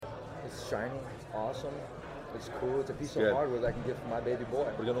It's shiny. It's awesome. It's cool. It's a piece Good. of hardware that I can give for my baby boy.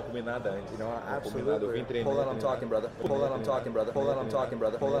 Porque eu não comi nada antes. You know, Não comi nada. Eu vim absolutely. treinar. Hold on, I'm talking, brother. Hold on, I'm talking, brother. Hold on, I'm talking,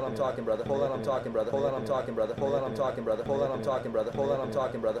 brother. Hold on, I'm talking, brother. Hold on, I'm talking, brother. Hold on, I'm talking, brother. Hold on, I'm talking, brother. Hold on, I'm talking, brother. Hold on, I'm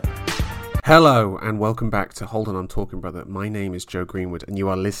talking, brother. Hello and welcome back to Hold On, I'm Talking, Brother. My name is Joe Greenwood and you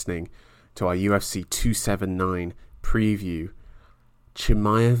are listening to our UFC 279 preview.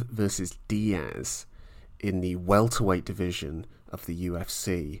 Chimaev versus Diaz in the welterweight division of the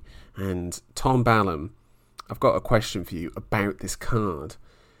UFC. And Tom Ballum, I've got a question for you about this card.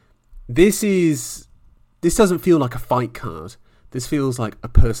 This doesn't feel like a fight card. This feels like a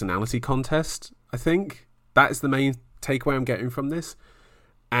personality contest, I think. That is the main takeaway I'm getting from this.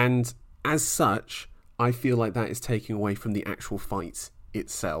 And as such, I feel like that is taking away from the actual fight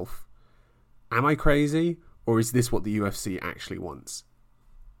itself. Am I crazy? Or is this what the UFC actually wants?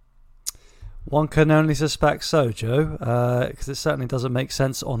 One can only suspect so, Joe, because it certainly doesn't make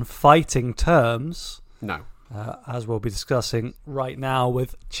sense on fighting terms. No. As we'll be discussing right now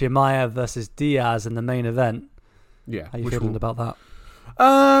with Chimaev versus Diaz in the main event. Yeah. How are you feeling about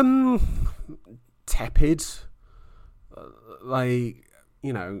that? Tepid.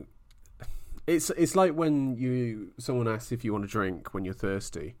 It's like when someone asks if you want a drink when you're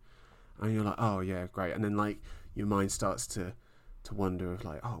thirsty, and you're like, oh yeah, great, and then like your mind starts to wonder of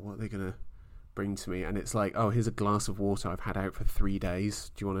like, oh, what are they gonna bring to me? And it's like, oh, here's a glass of water I've had out for 3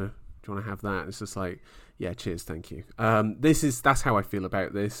 days. Do you wanna have that? It's just like, yeah, cheers, thank you. That's how I feel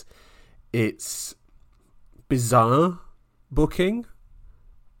about this. It's bizarre booking.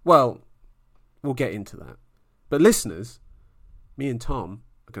 Well, we'll get into that. But listeners, me and Tom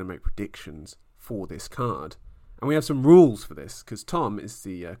are going to make predictions for this card. And we have some rules for this, because Tom is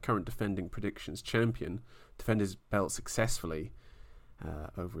the current defending predictions champion, defended his belt successfully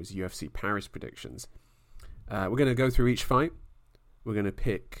over his UFC Paris predictions. We're going to go through each fight. We're going to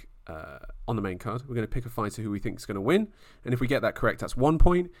pick, on the main card, we're going to pick a fighter who we think is going to win. And if we get that correct, that's 1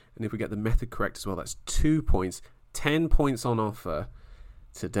 point. And if we get the method correct as well, that's 2 points. 10 points on offer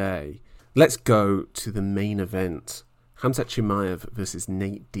today. Let's go to the main event. Khamzat Chimaev versus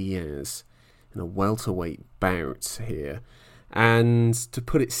Nate Diaz in a welterweight bout here. And to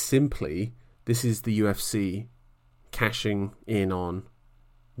put it simply, this is the UFC cashing in on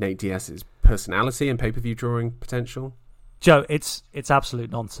Nate Diaz's personality and pay-per-view drawing potential. Joe, it's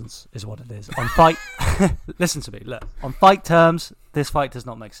absolute nonsense is what it is. On fight, listen to me, look. On fight terms, this fight does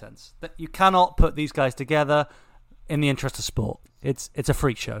not make sense. You cannot put these guys together in the interest of sport. It's a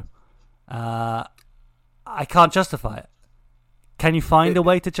freak show. I can't justify it. Can you find a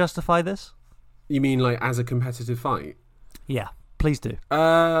way to justify this? You mean like as a competitive fight? Yeah, please do.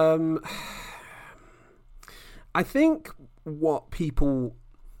 I think what people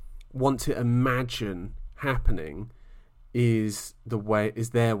want to imagine happening is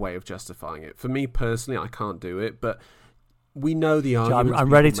their way of justifying it. For me personally, I can't do it, but we know the arguments.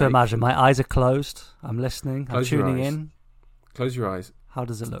 I'm ready to imagine. My eyes are closed. I'm listening. I'm tuning in. Close your eyes. How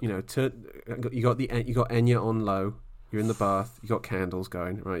does it look? You know, you got Enya on low. You're in the bath. You got candles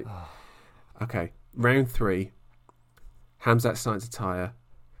going, right? Okay, round 3. Khamzat's starting to tire.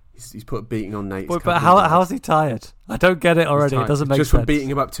 He's put a beating on Nate. But how is he tired? I don't get it already. It doesn't make sense. Just from beating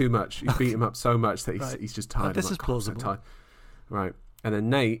him up too much. He's beating him up so much that he's just tired. This is plausible. Right, and then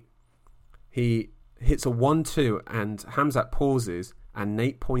Nate, he hits a 1-2, and Khamzat pauses, and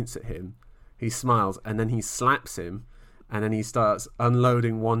Nate points at him. He smiles, and then he slaps him. And then he starts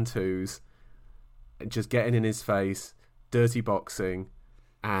unloading 1-2s, just getting in his face, dirty boxing,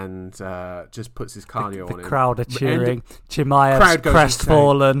 and just puts his cardio on him. The crowd are cheering. Chimaev's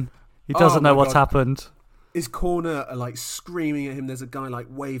crestfallen. He doesn't know what's happened. His corner are like screaming at him. There's a guy like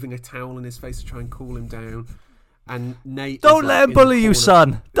waving a towel in his face to try and cool him down. And Nate, don't let him bully you,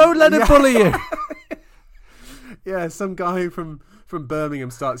 son. Don't let him bully you. Yeah, some guy from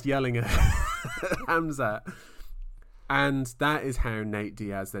Birmingham starts yelling at Khamzat. And that is how Nate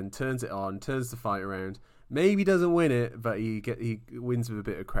Diaz then turns it on, turns the fight around. Maybe doesn't win it, but he wins with a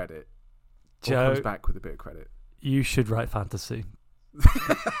bit of credit. Joe, comes back with a bit of credit. You should write fantasy.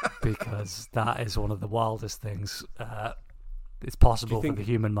 Because that is one of the wildest things it's possible for the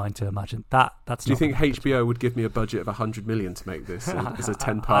human mind to imagine. That's. Do you think HBO would give me a budget of $100 million to make this as a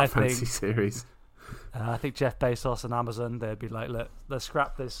 10-part fantasy series? I think Jeff Bezos and Amazon, they'd be like, look, let's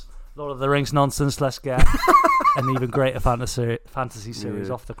scrap this Lord of the Rings nonsense. Let's get an even greater fantasy series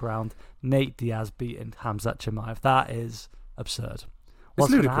off the ground. Nate Diaz beating Khamzat Chimaev. That is absurd.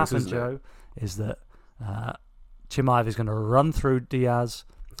 What's going to happen, Joe, is that Chimaev is going to run through Diaz,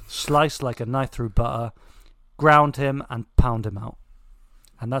 slice like a knife through butter, ground him and pound him out.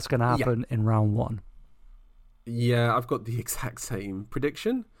 And that's going to happen in round 1. Yeah, I've got the exact same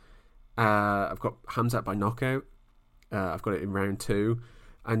prediction. I've got Khamzat by knockout. I've got it in round 2.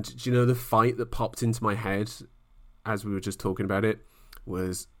 And do you know the fight that popped into my head as we were just talking about it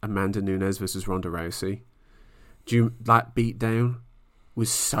was Amanda Nunes versus Ronda Rousey. That beatdown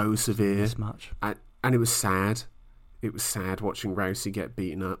was so severe. This much. And it was sad. It was sad watching Rousey get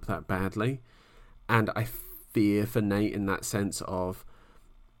beaten up that badly. And I fear for Nate in that sense of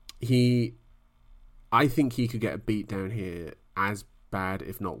I think he could get a beatdown here as bad,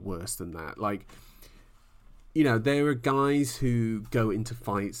 if not worse than that. Like, you know, there are guys who go into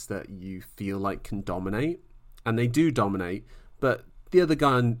fights that you feel like can dominate, and they do dominate, but the other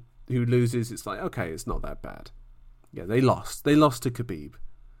guy who loses, it's like, okay, it's not that bad. Yeah, they lost. They lost to Khabib.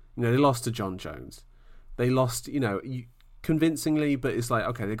 You know, they lost to John Jones. They lost, you know, convincingly, but it's like,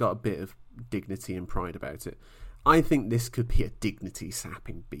 okay, they got a bit of dignity and pride about it. I think this could be a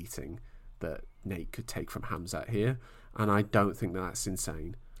dignity-sapping beating that Nate could take from Khamzat here, and I don't think that's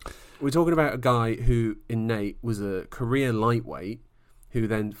insane. We're talking about a guy who, in Nate, was a career lightweight, who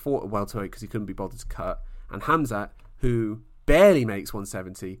then fought at welterweight because he couldn't be bothered to cut, and Khamzat, who barely makes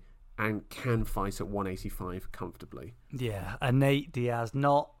 170 and can fight at 185 comfortably. Yeah, and Nate Diaz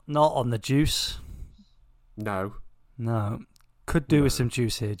not on the juice. No. Could do with some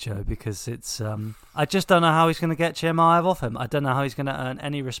juice here, Joe, because it's I just don't know how he's going to get Chimaev off him. I don't know how he's going to earn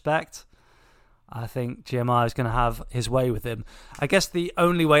any respect. I think Chimaev is going to have his way with him. I guess the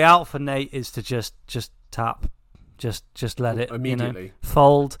only way out for Nate is to just tap, just let it immediately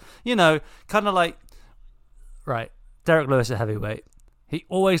fold. You know, kind of like Derek Lewis at heavyweight. He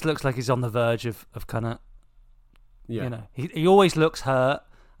always looks like he's on the verge of kind of, you know, he always looks hurt,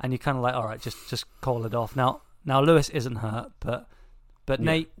 and you're kind of like, all right, just call it off. Now Lewis isn't hurt, but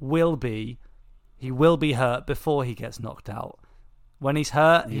Nate will be. He will be hurt before he gets knocked out. When he's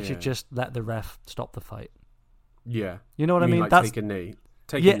hurt, he should just let the ref stop the fight. Yeah. You know what I mean? Like take a knee.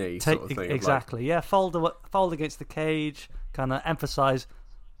 Take a knee sort of thing. Exactly. Yeah, fold against the cage, kind of emphasize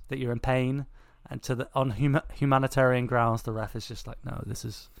that you're in pain, and on humanitarian grounds, the ref is just like, no, this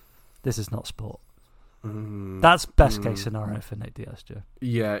is not sport. That's best case scenario for Nate Diaz, Joe.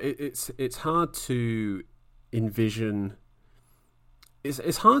 Yeah, it's hard to envision.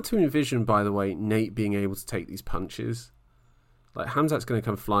 It's hard to envision, by the way, Nate being able to take these punches. Like, Khamzat's going to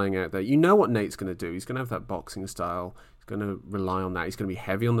come flying out there. You know what Nate's going to do. He's going to have that boxing style. He's going to rely on that. He's going to be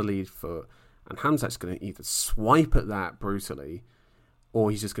heavy on the lead foot. And Khamzat's going to either swipe at that brutally,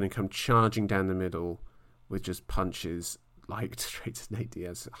 or he's just going to come charging down the middle with just punches, like straight to Nate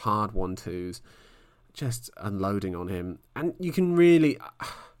Diaz. Hard 1-2s. Just unloading on him. And you can really...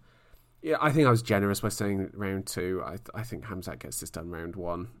 Yeah, I think I was generous by saying round 2. I think Khamzat gets this done round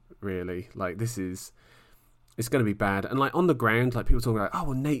 1, really. Like, this is... It's going to be bad. And, like, on the ground, like, people talking about, oh,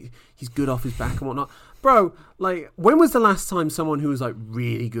 well, Nate, he's good off his back and whatnot. Bro, like, when was the last time someone who was, like,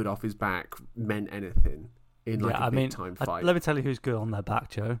 really good off his back meant anything in, like, a big-time fight? Let me tell you who's good on their back,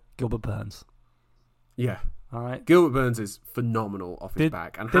 Joe. Gilbert Burns. Yeah. All right. Gilbert Burns is phenomenal off his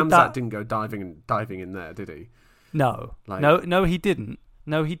back. And Khamzat didn't go diving in there, did he? No. Like, no, he didn't.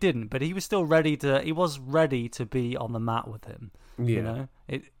 No, he didn't. But he was still ready to... He was ready to be on the mat with him. Yeah. You know?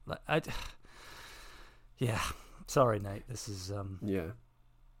 Yeah, sorry, Nate. This is yeah.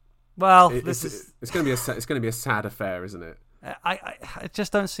 Well, it's going to be a sad affair, isn't it? I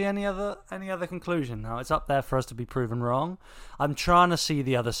just don't see any other conclusion now. It's up there for us to be proven wrong. I'm trying to see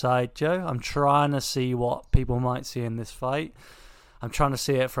the other side, Joe. I'm trying to see what people might see in this fight. I'm trying to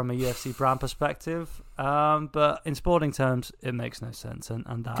see it from a UFC brand perspective. But in sporting terms, it makes no sense. And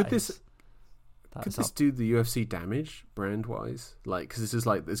that could this do the UFC damage brand wise? Like, because this is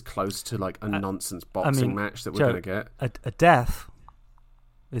like as close to like a nonsense boxing match that we're going to get. A death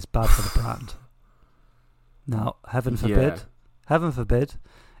is bad for the brand. Now, heaven forbid.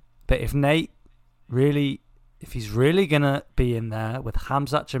 But if Nate if he's really going to be in there with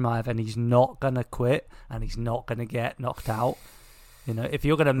Khamzat Chimaev and he's not going to quit and he's not going to get knocked out, you know, if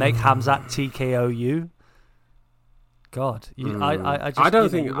you're going to make Khamzat TKO you, God, I don't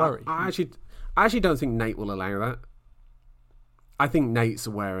think. I actually don't think Nate will allow that. I think Nate's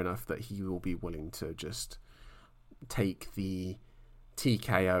aware enough that he will be willing to just take the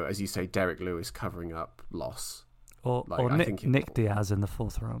TKO, as you say, Derek Lewis covering up loss. Or Nick Diaz in the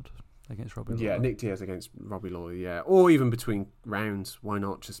 4th round against Robbie Lawler. Yeah, Nick Diaz against Robbie Lawler, yeah. Or even between rounds, why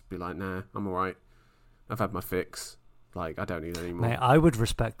not just be like, nah, I'm all right. I've had my fix. Like, I don't need it anymore. Mate, I would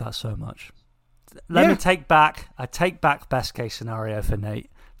respect that so much. I take back best case scenario for Nate.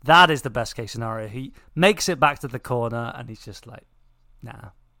 That is the best case scenario. He makes it back to the corner and he's just like, nah,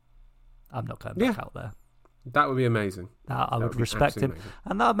 I'm not going back out there. That would be amazing. I would respect him. Amazing.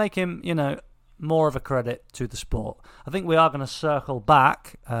 And that would make him, you know, more of a credit to the sport. I think we are going to circle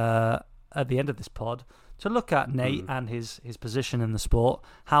back at the end of this pod to look at Nate and his position in the sport,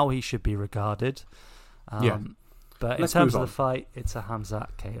 how he should be regarded. But in terms of the fight, it's a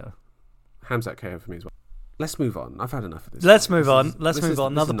Khamzat KO. Khamzat KO for me as well. Let's move on. I've had enough of this. Let's move on.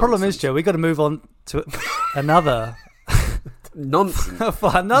 Now, the problem is, Joe, we got to move on to another nonsense.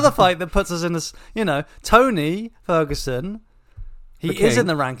 Another fight that puts us in this, Tony Ferguson. He is in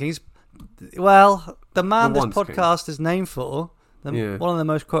the rankings. Well, the man this podcast is named for, one of the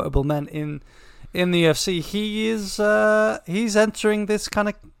most quotable men in the UFC. He's entering this kind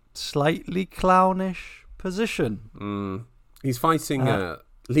of slightly clownish position. He's fighting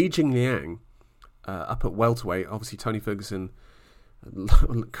Li Jingliang up at welterweight. Obviously, Tony Ferguson,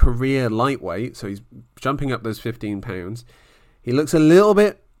 career lightweight, so he's jumping up those 15 pounds. He looks a little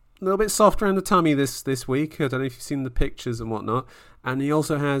bit soft around the tummy this week. I don't know if you've seen the pictures and whatnot. And he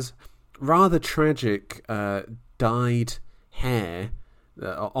also has rather tragic dyed hair,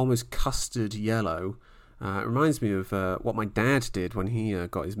 almost custard yellow. It reminds me of what my dad did when he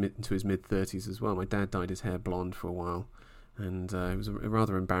got into his mid-30s as well. My dad dyed his hair blonde for a while, and it was a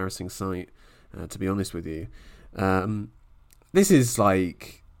rather embarrassing sight, to be honest with you. This is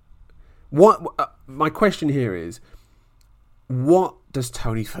like... my question here is, what does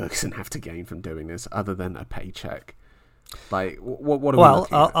Tony Ferguson have to gain from doing this other than a paycheck? Like, what are we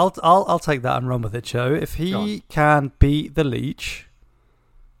looking at? I'll take that and run with it, Joe. If he can beat the Leech,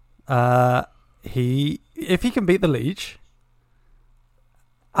 if he can beat the Leech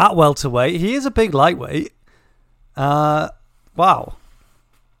at welterweight, he is a big lightweight. Wow.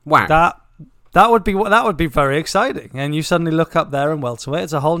 That would be very exciting. And you suddenly look up there in welterweight,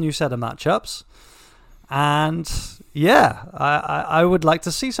 it's a whole new set of matchups. And yeah, I would like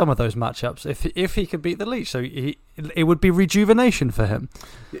to see some of those matchups if he could beat the Leech. So it would be rejuvenation for him.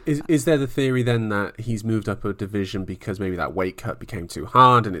 Is there the theory then that he's moved up a division because maybe that weight cut became too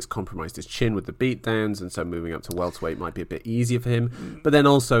hard and it's compromised his chin with the beatdowns, and so moving up to welterweight might be a bit easier for him? But then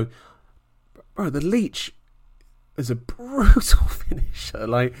also, bro, the Leech is a brutal finisher.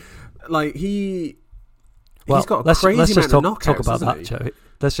 Like he's got a crazy amount of knockouts. Talk about that, Joe.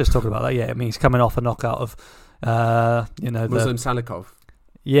 Let's just talk about that. Yeah, I mean, he's coming off a knockout of, Muslim Salikov.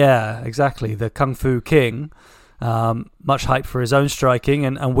 Yeah, exactly. The Kung Fu King. Much hype for his own striking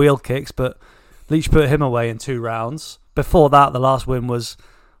and wheel kicks, but Leech put him away in 2 rounds. Before that, the last win was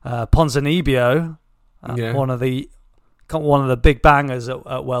Ponzinibbio, one of the big bangers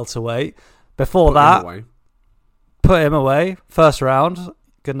at welterweight. Before that, put him away first round.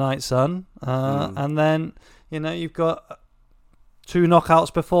 Good night, son. And then you've got 2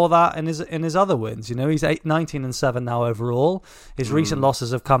 knockouts before that in his other wins. He's 19-7 now overall. His recent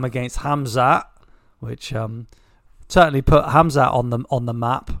losses have come against Khamzat, which certainly put Khamzat on the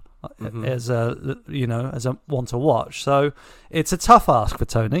map as a one to watch. So it's a tough ask for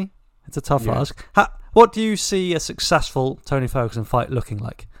Tony. It's a tough ask. What do you see a successful Tony Ferguson fight looking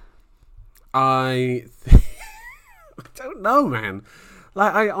like? I don't know, man.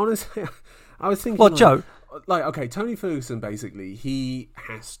 Like, I honestly, I was thinking... Well, Joe... Like, okay, Tony Ferguson, basically, he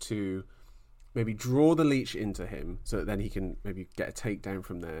has to maybe draw the Leech into him so that then he can maybe get a takedown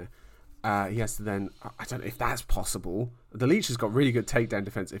from there. He has to then... I don't know if that's possible. The Leech has got really good takedown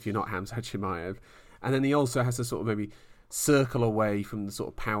defense if you're not Khamzat Chimaev. And then he also has to sort of maybe circle away from the sort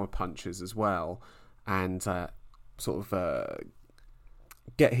of power punches as well, and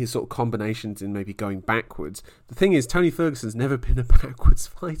get his sort of combinations in maybe going backwards. The thing is, Tony Ferguson's never been a backwards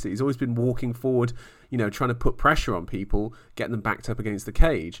fighter. He's always been walking forward, trying to put pressure on people, getting them backed up against the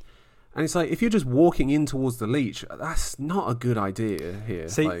cage. And it's like, if you're just walking in towards the Leech, that's not a good idea here.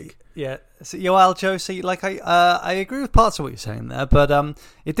 Joe, I agree with parts of what you're saying there, but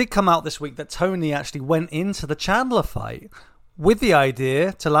it did come out this week that Tony actually went into the Chandler fight with the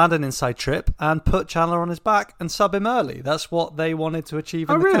idea to land an inside trip and put Chandler on his back and sub him early. That's what they wanted to achieve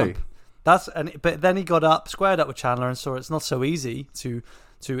in the camp. But then he got up, squared up with Chandler, and saw it's not so easy to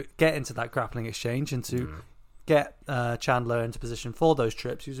get into that grappling exchange and to get Chandler into position for those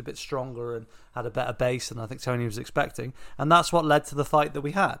trips. He was a bit stronger and had a better base than I think Tony was expecting, and that's what led to the fight that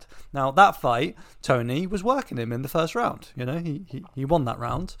we had. Now, that fight, Tony was working him in the first round. He won that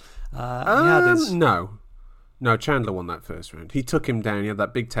round. No, Chandler won that first round. He took him down. He had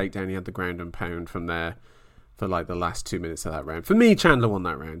that big takedown. He had the ground and pound from there for like the last 2 minutes of that round. For me, Chandler won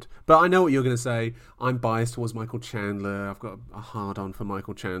that round. But I know what you're going to say. I'm biased towards Michael Chandler. I've got a hard-on for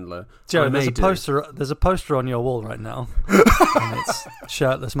Michael Chandler. Joe, there's a poster on your wall right now. And it's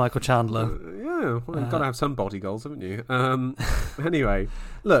shirtless Michael Chandler. You've got to have some body goals, haven't you? Anyway,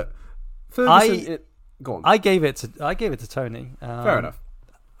 look. Ferguson... Go on. I gave it to Tony. Fair enough.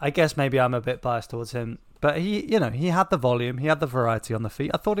 I guess maybe I'm a bit biased towards him, but he had the volume, he had the variety on the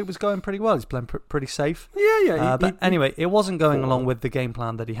feet. I thought it was going pretty well. He's playing pretty safe. Yeah. But anyway, it wasn't going along with the game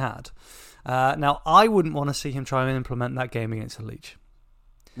plan that he had. Now, I wouldn't want to see him try and implement that game against the Leach.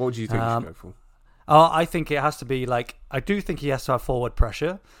 What do you think he should go for? I think it has to be I do think he has to have forward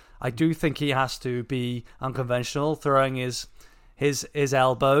pressure. I do think he has to be unconventional, throwing his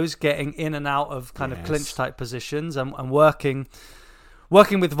elbows, getting in and out of kind of clinch type positions, and working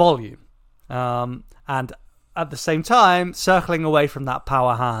with volume, and at the same time circling away from that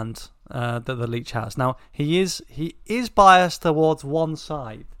power hand that the Leach has. Now he is biased towards one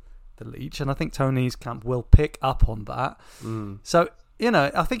side, the Leach, and I think Tony's camp will pick up on that. So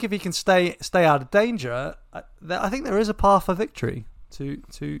I think if he can stay out of danger, I think there is a path for victory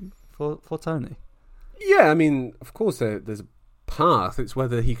for Tony. Yeah, I mean, of course there's a path. It's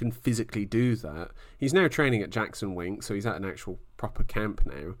whether he can physically do that. He's now training at Jackson Wink, so he's at an actual proper camp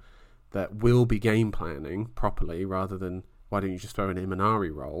now that will be game planning properly, rather than why don't you just throw an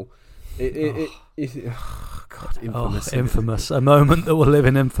Imanari roll? God, infamous. Infamous. A moment that will live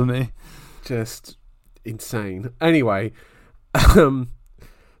in infamy. Just insane. Anyway, sorry,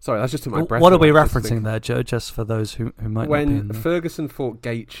 that's just took my breath. What are we referencing there, Joe? Just for those who might not be in when Ferguson fought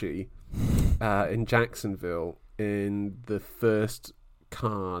Gaethje in Jacksonville in the first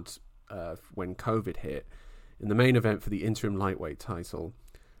card when COVID hit, in the main event for the interim lightweight title,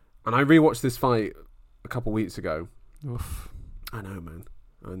 and I rewatched this fight a couple weeks ago. Oof. I know, man.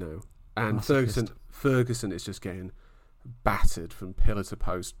 I know. And Ferguson is just getting battered from pillar to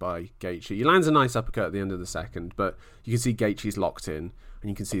post by Gaethje. He lands a nice uppercut at the end of the second, but you can see Gaethje's locked in, and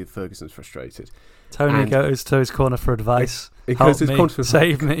you can see that Ferguson's frustrated. Tony goes to his corner for advice.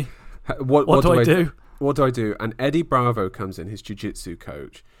 Save me. What do I do? What do I do? And Eddie Bravo comes in, his jiu-jitsu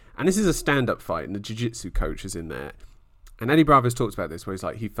coach. And this is a stand-up fight, and the jiu-jitsu coach is in there. And Eddie Bravo's talked about this, where he's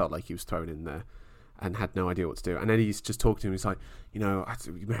like, he felt like he was thrown in there and had no idea what to do. And Eddie's just talking to him. He's like, you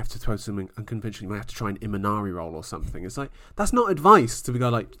may have to throw something unconventional. You might have to try an Imanari roll or something. It's like, that's not advice to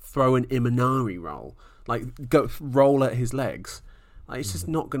go throw an Imanari roll. Go roll at his legs. It's just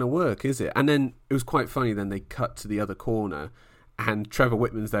not going to work, is it? And then it was quite funny. Then they cut to the other corner, and Trevor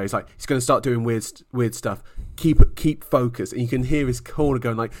Whitman's there. He's like, he's going to start doing weird stuff. Keep focus. And you can hear his corner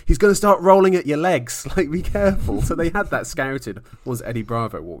going he's going to start rolling at your legs. Be careful. So they had that scouted once Eddie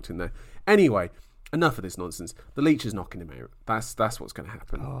Bravo walked in there. Anyway, enough of this nonsense. The Leach is knocking him out. That's what's going to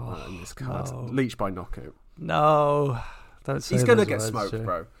happen in this card. No. Leach by knockout. No, don't say he's going to get words, smoked, Joe.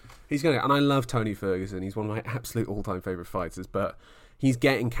 bro. He's going to, and I love Tony Ferguson. He's one of my absolute all-time favourite fighters. But he's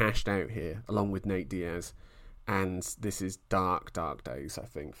getting cashed out here, along with Nate Diaz. And this is dark, dark days, I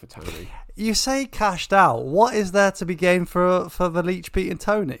think, for Tony. You say cashed out. What is there to be gained for the Leach beating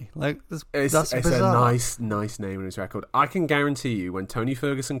Tony? That's a nice name on his record. I can guarantee you, when Tony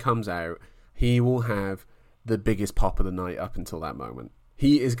Ferguson comes out, he will have the biggest pop of the night up until that moment.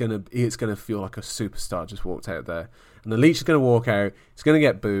 It's gonna feel like a superstar just walked out there, and the Leach is gonna walk out. He's gonna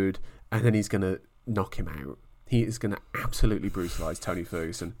get booed, and then he's gonna knock him out. He is going to absolutely brutalise Tony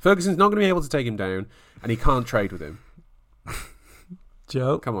Ferguson. Ferguson's not going to be able to take him down, and he can't trade with him.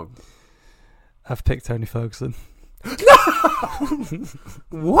 Joe, come on. I've picked Tony Ferguson.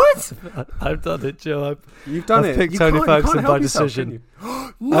 What? I've done it, Joe. You've done I've it. picked Tony Ferguson by decision.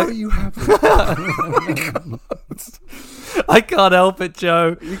 No, you haven't. I can't help it,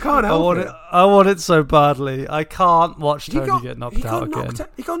 Joe. You can't help it. I want it so badly. I can't watch Tony get knocked out again.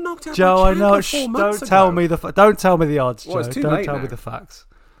 He got knocked out. Joe, I know. Don't tell me the odds, Joe. Don't tell me the facts.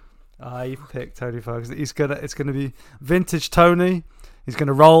 I picked Tony Ferguson. It's gonna be vintage Tony. He's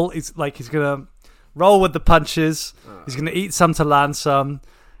gonna roll. He's gonna roll with the punches. He's gonna eat some to land some.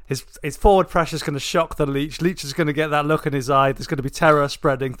 His forward pressure is going to shock the Leach. Leach is going to get that look in his eye. There's going to be terror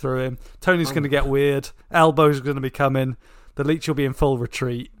spreading through him. Tony's going to get weird. Elbows are going to be coming. The Leach will be in full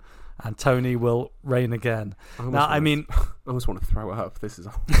retreat, and Tony will reign again. I almost want to throw up. This is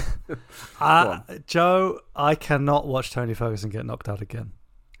all. Joe, I cannot watch Tony Ferguson get knocked out again.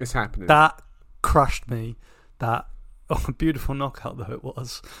 It's happening. That crushed me. That beautiful knockout though it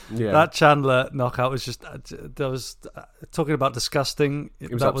was. Yeah. That Chandler knockout was just. There was talking about disgusting. It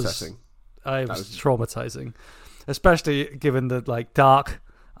was upsetting. It was traumatizing, especially given the dark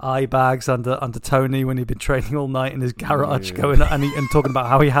eye bags under Tony when he'd been training all night in his garage, going and talking about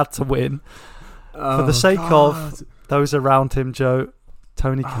how he had to win. For the sake of those around him, Joe,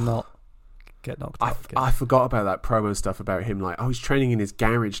 Tony cannot get knocked out again. I forgot about that promo stuff about him. He's training in his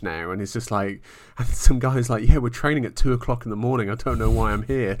garage now, and it's just and some guy's like, yeah, we're training at 2:00 in the morning. I don't know why I'm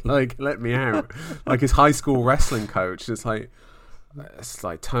here. Let me out. His high school wrestling coach. It's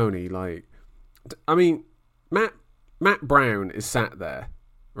Tony. I mean, Matt Brown is sat there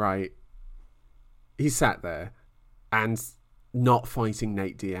right? He sat there and not fighting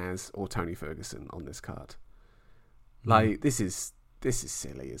Nate Diaz or Tony Ferguson on this card. Like, this is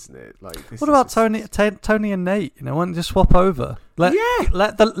silly, isn't it? Like, what about Tony and Nate? You know, why don't you just swap over? Let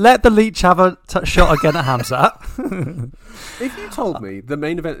Yeah. the Leech have a shot again at Hamzat. If you told me the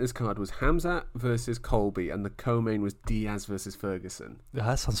main event of this card was Hamzat versus Colby and the co-main was Diaz versus Ferguson, Yeah,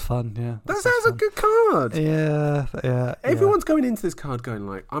 that sounds fun. Yeah, that sounds a good card. Yeah. Everyone's going into this card going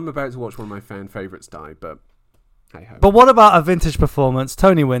like, I'm about to watch one of my fan favourites die, but hey ho. But what about a vintage performance?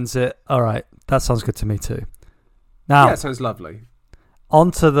 Tony wins it. All right, that sounds good to me too. Now, Yeah, it sounds lovely.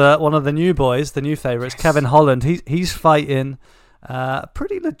 on to one of the new boys, the new favourites, Kevin Holland. He's fighting a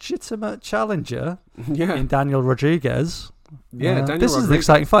pretty legitimate challenger Yeah. in Daniel Rodriguez. Yeah, Daniel this is an Rodriguez.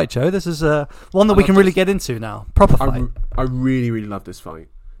 exciting fight, Joe. This is one that we love can really this. get into now. Proper fight. I really, really love this fight.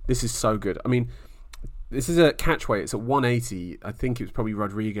 This is so good. I mean, this is a catchweight. It's at 180. I think it was probably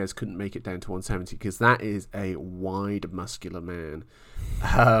Rodriguez couldn't make it down to 170 because that is a wide, muscular man.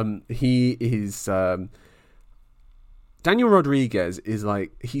 He is... Daniel Rodriguez is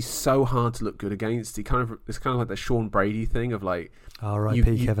like, he's so hard to look good against. It's kind of like the Sean Brady thing of like,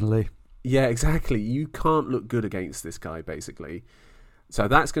 R.I.P. Kevin Lee. yeah, exactly. You can't look good against this guy, basically. So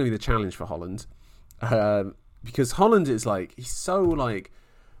that's going to be the challenge for Holland. Because Holland is like, he's so like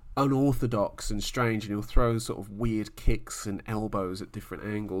unorthodox and strange, and he'll throw sort of weird kicks and elbows at different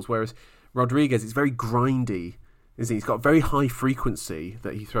angles. Whereas Rodriguez is very grindy, isn't he? He's got very high frequency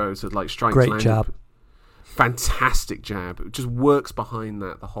that he throws at like strikes. Great landed. jab. Fantastic jab. It just works behind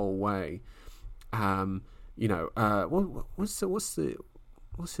that the whole way.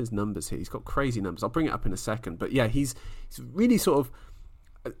 What's his numbers here? He's got crazy numbers. I'll bring it up in a second. But yeah, he's really sort of,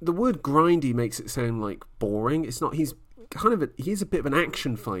 the word grindy makes it sound like boring. It's not. He's a bit of an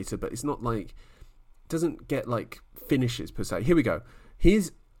action fighter, but it's not like, doesn't get like finishes per se. Here we go.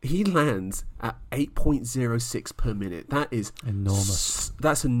 He lands at 8.06 per minute. That is Enormous.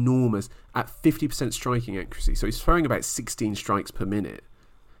 That's enormous at 50% striking accuracy. So he's throwing about 16 strikes per minute.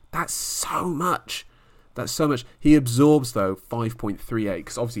 That's so much. He absorbs, though, 5.38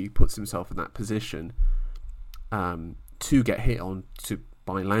 because obviously he puts himself in that position to get hit on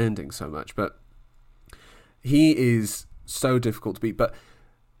by landing so much. But he is so difficult to beat. But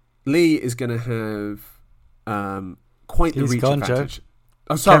Lee is going to have quite the reach advantage. Joe.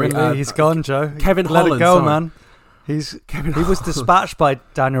 Oh, sorry. Kevin Lee, he's gone, Joe. Kevin Let Holland, it go, sorry. man. He was dispatched by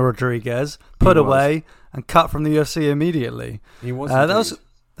Daniel Rodriguez, put away, and cut from the UFC immediately. He was.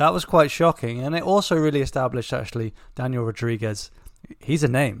 That was quite shocking, and it also really established actually Daniel Rodriguez. He's a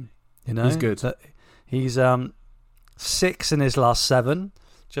name, you know. He's good. He's 6 in his last 7,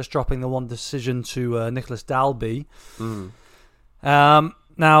 just dropping the one decision to Nicholas Dalby.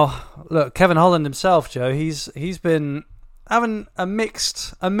 Now, look, Kevin Holland himself, Joe. He's been having a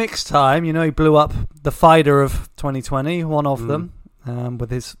mixed time. You know, he blew up the fighter of 2020, one of them,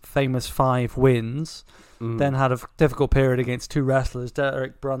 with his famous 5 wins. Then had a difficult period against 2 wrestlers,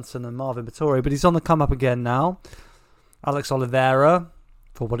 Derek Brunson and Marvin Vettori. But he's on the come up again now. Alex Oliveira,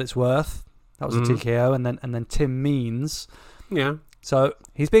 for what it's worth, that was a TKO, and then Tim Means. Yeah. So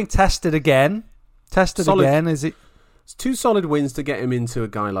he's being tested again. Again, is it? It's 2 solid wins to get him into a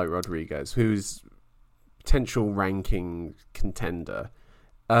guy like Rodriguez, who's potential ranking contender.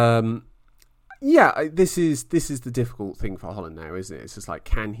 Yeah, this is the difficult thing for Holland now, isn't it? It's just like,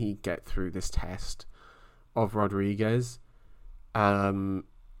 can he get through this test of Rodriguez? I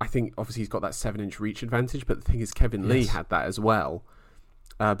think obviously he's got that 7-inch reach advantage, but the thing is Kevin Lee had that as well.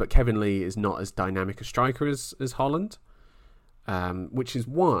 But Kevin Lee is not as dynamic a striker as Holland, which is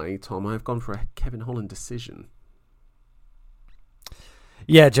why, Tom, I've gone for a Kevin Holland decision.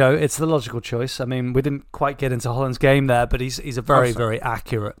 Yeah, Joe, it's the logical choice. I mean, we didn't quite get into Holland's game there, but he's a very, very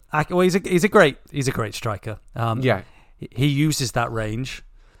accurate. Well, he's a great striker. Yeah, he uses that range.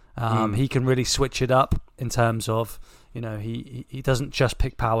 He can really switch it up in terms of, you know, he doesn't just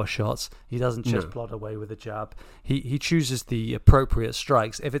pick power shots. He doesn't just plod away with a jab. He chooses the appropriate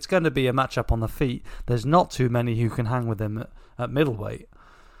strikes. If it's going to be a matchup on the feet, there's not too many who can hang with him at middleweight.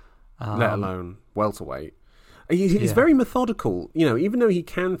 Let alone welterweight. He's very methodical. You know, even though he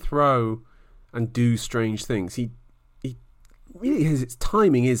can throw and do strange things, he really his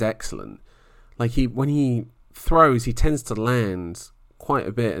timing is excellent. Like when he throws, he tends to land quite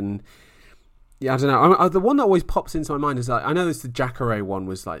a bit, and yeah, I don't know. The one that always pops into my mind is like, I know the Jacare one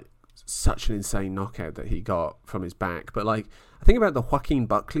was like such an insane knockout that he got from his back, but like I think about the Joaquin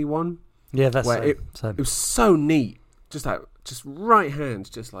Buckley one. Yeah, that's where it was so neat, just right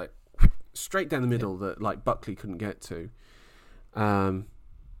hand, just like straight down the middle that like Buckley couldn't get to. And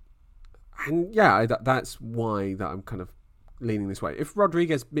yeah, that's why that I'm kind of leaning this way. If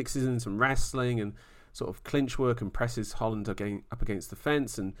Rodriguez mixes in some wrestling and sort of clinch work and presses Holland up against the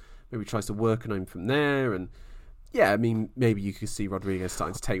fence and maybe tries to work on him from there, and yeah, I mean, maybe you could see Rodriguez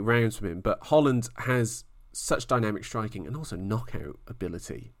starting to take rounds from him, but Holland has such dynamic striking and also knockout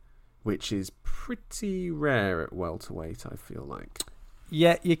ability, which is pretty rare at welterweight, I feel like.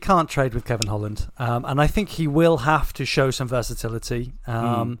 Yeah, you can't trade with Kevin Holland. And I think he will have to show some versatility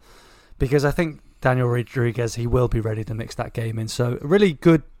because I think Daniel Rodriguez, he will be ready to mix that game in. So a really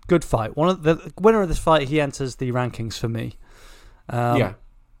good fight. One of the winner of this fight, he enters the rankings for me. Yeah.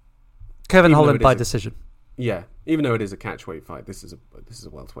 Kevin Holland by decision. Yeah, even though it is a catchweight fight, this is a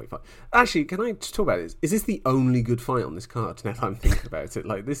welterweight fight. Actually, can I just talk about this? Is this the only good fight on this card? Now that I'm thinking about it,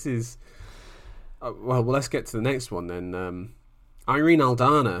 like this is. Well, let's get to the next one then. Irene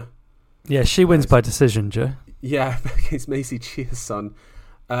Aldana. Yeah, she wins by decision, Joe. Yeah, against Macy Chiasson.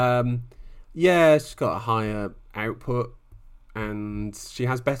 Yeah, she's got a higher output and she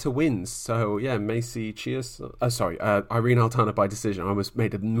has better wins. So yeah, Macy Chiasson. Irene Aldana by decision. I almost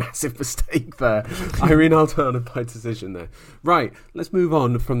made a massive mistake there. Irene Aldana by decision there. Right, let's move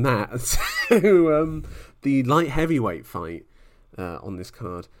on from that to the light heavyweight fight on this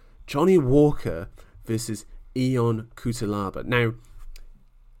card. Johnny Walker versus Ion Cutelaba. Now,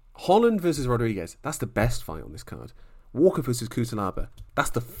 Holland versus Rodriguez, that's the best fight on this card. Walker versus Cutelaba,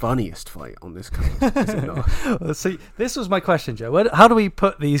 that's the funniest fight on this card, is it not? Well, see, this was my question, Joe. How do we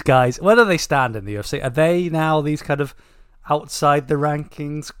put these guys, where do they stand in the UFC? Are they now these kind of outside the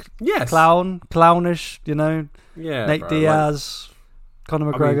rankings? Yes. Clownish, you know? Yeah, Nate Diaz,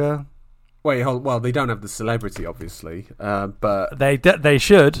 Conor McGregor. Well, they don't have the celebrity, obviously, but... They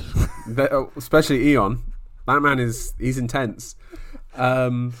should. Especially Ion. That man he's intense.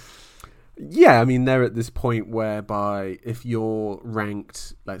 Yeah, I mean, they're at this point whereby if you're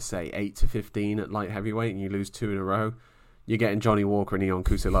ranked, let's say, 8 to 15 at light heavyweight and you lose 2 in a row, you're getting Johnny Walker and Ion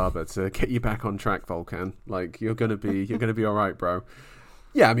Cutelaba to get you back on track, Volkan. Like, you're gonna be all right, bro.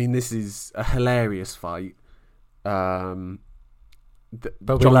 Yeah, I mean, this is a hilarious fight. But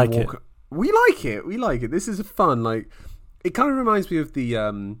we Johnny like Walker, it. We like it. This is fun. Like, it kind of reminds me of the...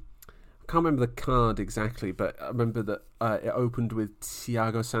 I can't remember the card exactly, but I remember that it opened with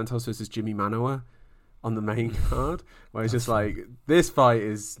Thiago Santos versus Jimmy Manoa on the main card, where it's just like, this fight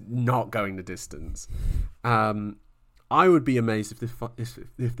is not going the distance. I would be amazed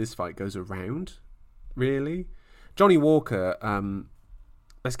if this fight goes around, really. Johnny Walker,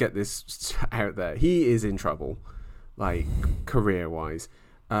 let's get this out there. He is in trouble, like, career-wise.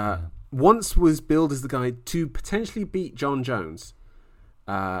 Once was billed as the guy to potentially beat John Jones.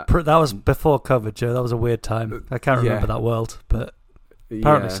 That was before COVID, Joe. That was a weird time. I can't remember that world, but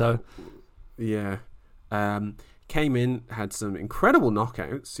apparently so. Yeah. Came in, had some incredible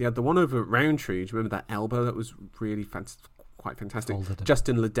knockouts. He had the one over Roundtree. Do you remember that elbow? That was really quite fantastic.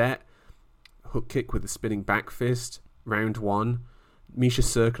 Justin Ledet, hook kick with a spinning back fist. Round 1. Misha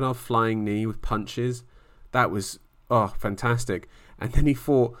Serkinov, flying knee with punches. That was, fantastic. And then he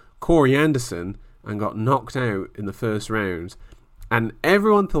fought Corey Anderson and got knocked out in the first round. And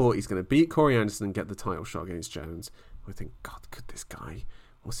everyone thought he's going to beat Corey Anderson and get the title shot against Jones. We think, God, could this guy?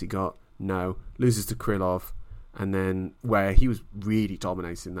 What's he got? No. Loses to Krylov. And then, where he was really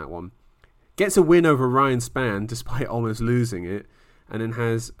dominating that one. Gets a win over Ryan Spann, despite almost losing it. And then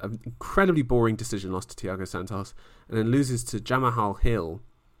has an incredibly boring decision loss to Thiago Santos. And then loses to Jamahal Hill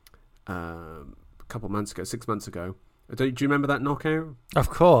a couple months ago, 6 months ago. Do you remember that knockout? Of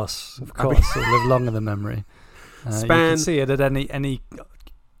course. It'll live long in the memory. You can see it at any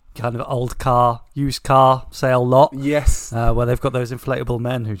kind of used car sale lot. Yes. Where they've got those inflatable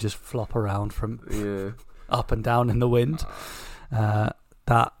men who just flop around from up and down in the wind.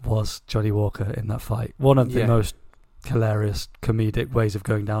 That was Johnny Walker in that fight. One of the most hilarious comedic ways of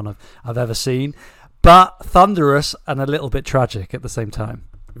going down I've ever seen. But thunderous and a little bit tragic at the same time.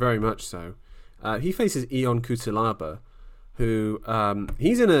 Very much so. He faces Ion Cutelaba, who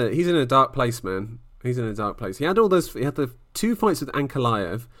he's in a dark place, man. He's in a dark place. He had the 2 fights with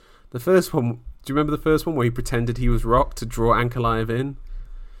Ankalaev. The first one, do you remember the first one where he pretended he was Rock to draw Ankalaev in?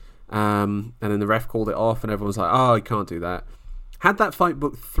 And then the ref called it off and everyone's like, oh, he can't do that. Had that fight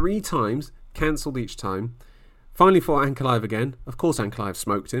booked 3 times, cancelled each time. Finally fought Ankalaev again. Of course Ankalaev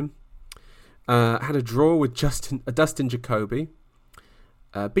smoked him. Had a draw with Dustin Jacoby.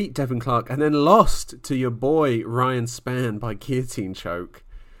 Beat Devin Clark and then lost to your boy Ryan Spann by guillotine choke.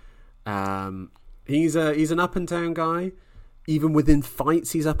 He's an up and down guy. Even within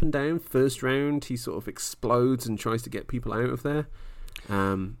fights, he's up and down. First round, he sort of explodes and tries to get people out of there.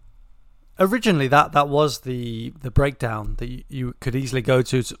 originally that was the breakdown that you could easily go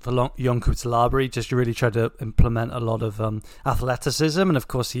to for Jon Kutalaba. He just really tried to implement a lot of athleticism, and of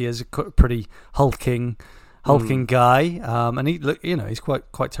course he is a pretty hulking guy, and he's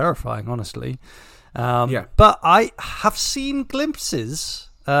quite terrifying, honestly. But I have seen glimpses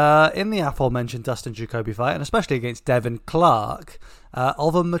in the aforementioned Dustin Jacoby fight, and especially against Devin Clark,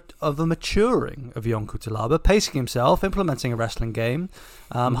 of a maturing of Jon Kutalaba, pacing himself, implementing a wrestling game,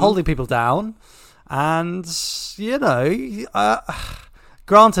 holding people down, and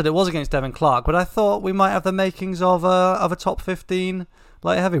granted it was against Devin Clark, but I thought we might have the makings of a top 15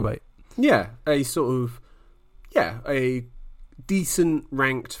 light heavyweight. Yeah, a decent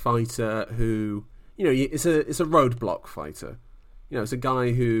ranked fighter who, it's a roadblock fighter. It's a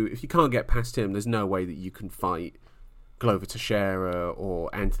guy who, if you can't get past him, there's no way that you can fight Glover Teixeira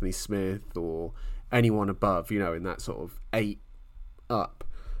or Anthony Smith or anyone above, in that sort of 8 up.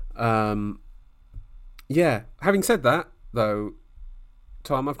 Having said that, though,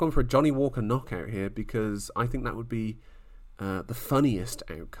 Tom, I've gone for a Johnny Walker knockout here because I think that would be the funniest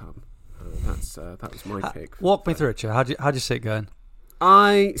outcome. That was my pick. Walk me through it, Joe. How'd you see it going?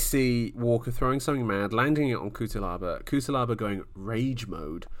 I see Walker throwing something mad, landing it on Kutalaba going rage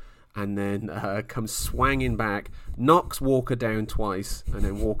mode, and then comes swanging back, knocks Walker down twice, and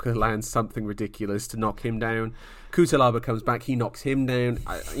then Walker lands something ridiculous to knock him down. Kutalaba comes back, he knocks him down.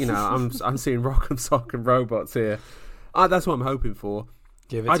 I'm seeing Rock'em Sock'em Robots here. That's what I'm hoping for.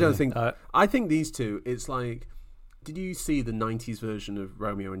 I think these two, it's like, did you see the 90s version of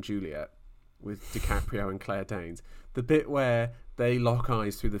Romeo and Juliet with DiCaprio and Claire Danes? The bit where they lock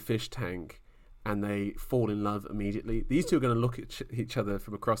eyes through the fish tank and they fall in love immediately. These two are going to look at each other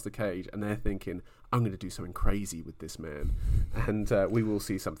from across the cage and they're thinking, I'm going to do something crazy with this man. And we will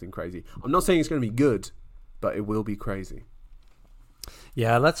see something crazy. I'm not saying it's going to be good, but it will be crazy.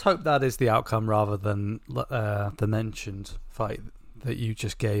 Yeah, let's hope that is the outcome rather than the mentioned fight that you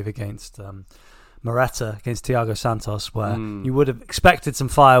just gave against Moreta, against Thiago Santos, where you would have expected some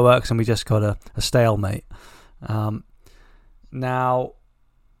fireworks and we just got a stalemate. Now,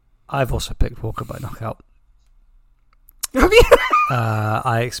 I've also picked Walker by knockout. Have you?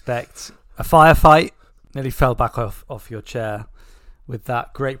 I expect a firefight. Nearly fell back off your chair with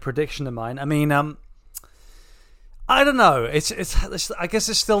that great prediction of mine. I mean, I don't know. It's I guess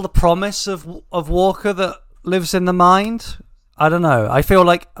it's still the promise of Walker that lives in the mind. I don't know. I feel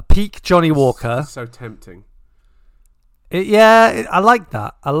like a peak Johnny Walker. So tempting. I like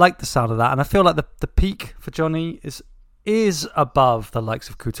that. I like the sound of that, and I feel like the peak for Johnny is above the likes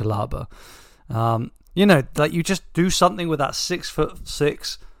of Kutalaba. Like you just do something with that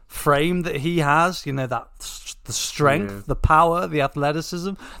 6'6" frame that he has. The strength, the power, the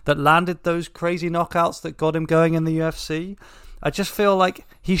athleticism that landed those crazy knockouts that got him going in the UFC. I just feel like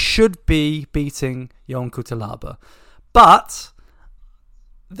he should be beating Jon Kutalaba, but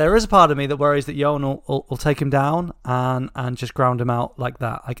there is a part of me that worries that Jon will take him down and just ground him out like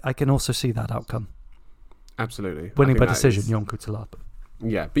that. I can also see that outcome. Absolutely. Winning by decision, Jon Kutalaba.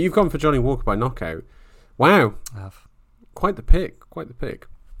 Yeah, but you've gone for Johnny Walker by knockout. Wow. I have. Quite the pick.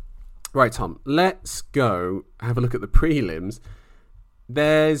 Right, Tom, let's go have a look at the prelims.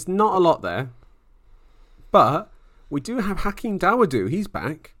 There's not a lot there, but we do have Hakeem Dawodu. He's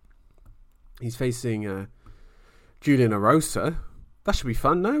back. He's facing Julian Erosa. That should be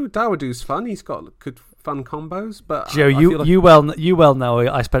fun. No, Dawodu's fun. He's got good fun combos. But Joe, you well know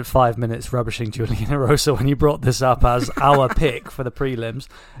I spent 5 minutes rubbishing Julian Erosa when you brought this up as our pick for the prelims.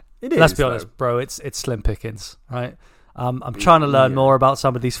 Let's be honest, bro. It's slim pickings, right? I'm trying to learn more about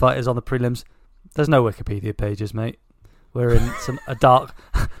some of these fighters on the prelims. There's no Wikipedia pages, mate. We're in a dark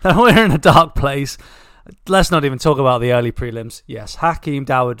place. Let's not even talk about the early prelims. Yes, Hakeem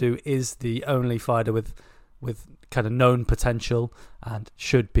Dawodu is the only fighter with kind of known potential and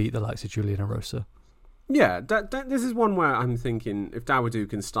should beat the likes of Julian Erosa. Yeah, this is one where I'm thinking if Dawodu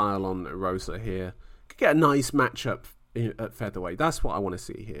can style on Erosa here, could get a nice matchup at featherweight. That's what I want to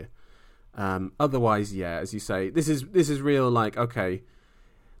see here. Otherwise, yeah, as you say, this is real. Like, okay,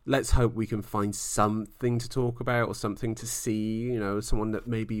 let's hope we can find something to talk about or something to see. Someone that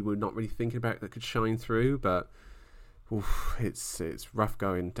maybe we're not really thinking about that could shine through. But it's rough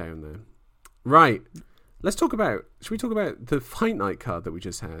going down there. Right. Should we talk about the Fight Night card that we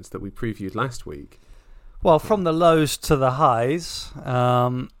just had, that we previewed last week? Well, from the lows to the highs.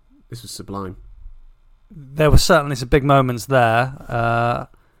 This was sublime. There were certainly some big moments there.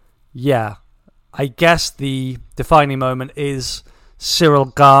 Yeah. I guess the defining moment is Cyril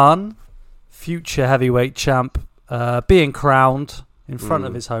Gane, future heavyweight champ, being crowned in front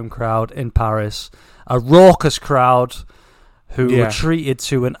of his home crowd in Paris. A raucous crowd who Yeah. were treated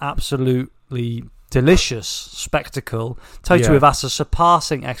to an absolutely delicious spectacle. Toto Yeah. Ivasa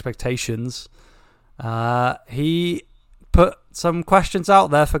surpassing expectations. He put some questions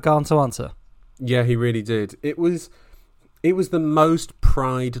out there for Garn to answer. Yeah, he really did. It was the most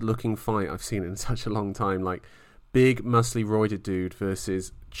pride-looking fight I've seen in such a long time. Like, big, muscly, roided dude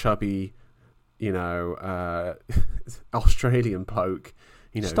versus chubby, Australian bloke.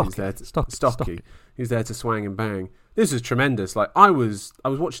 Who's there to, stocky. Who's there to swang and bang. This is tremendous. Like, I was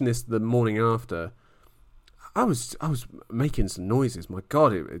watching this the morning after. I was making some noises. My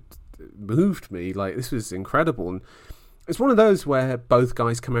God, it moved me. Like, this was incredible. And it's one of those where both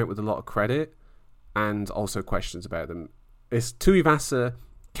guys come out with a lot of credit and also questions about them. Tuivasa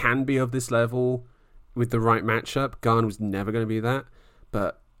can be of this level with the right matchup. Garn was never going to be that,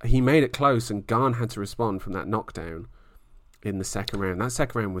 but he made it close, and Garn had to respond from that knockdown in the second round. That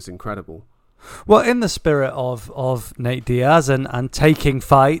second round was incredible. Well, in the spirit of Nate Diaz and taking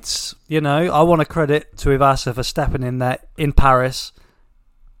fights, I want to credit Tuivasa for stepping in there in Paris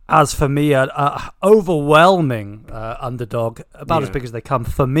as, for me, a overwhelming underdog, about as big as they come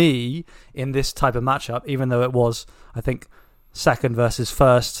for me in this type of matchup, even though it was, I think, second versus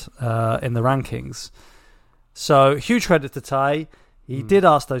first in the rankings. So, huge credit to Ty. He did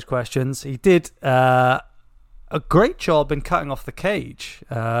ask those questions. He did a great job in cutting off the cage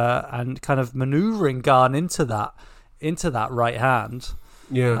and kind of manoeuvring Garn into that right hand.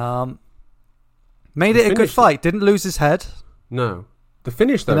 Yeah. Made it a good fight. Didn't lose his head. No. The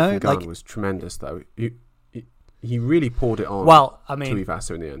finish, though, from Garn was tremendous, though. He really poured it on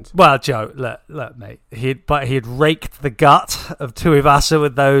Tuivasa in the end. Well, Joe, look, mate. He had raked the gut of Tuivasa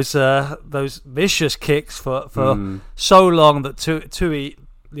with those vicious kicks for so long that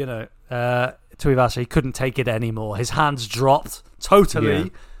Tuivasa, he couldn't take it anymore. His hands dropped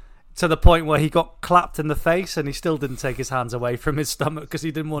totally to the point where he got clapped in the face, and he still didn't take his hands away from his stomach because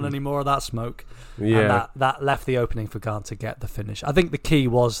he didn't want any more of that smoke. Yeah. And that left the opening for Garn to get the finish. I think the key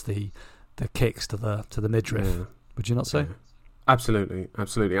was the kicks to the midriff. Yeah. Would you not say? Yeah. Absolutely.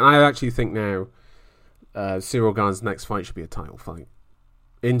 And I actually think now Cyril Garn's next fight should be a title fight.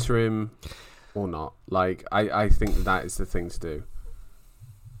 Interim or not. Like, I think that is the thing to do.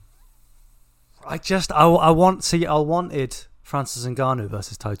 I wanted Francis Ngannou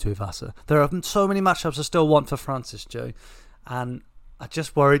versus Tai Tuivasa. There are so many matchups I still want for Francis, Joe, and I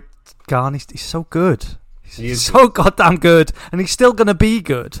just worried Garn. He's so good. He's so goddamn good, and he's still going to be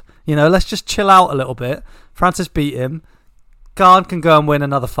good. Let's just chill out a little bit. Francis beat him. Garn can go and win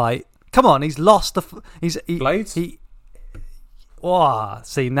another fight. Come on, he's lost Blades? See,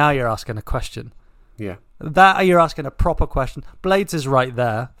 now you're asking a question. Yeah. That you're asking a proper question. Blades is right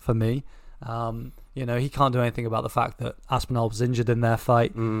there for me. He can't do anything about the fact that Aspinall was injured in their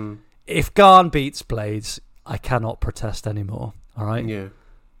fight. If Garn beats Blades, I cannot protest anymore. All right? Yeah.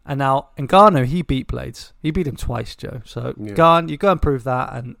 And now, Ngannou, he beat Blades. He beat him twice, Joe. So, Garn, you go and prove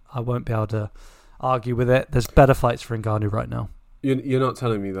that, and I won't be able to argue with it. There's better fights for Ngannou right now. You're not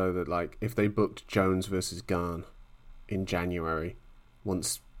telling me, though, that like if they booked Jones versus Garn in January,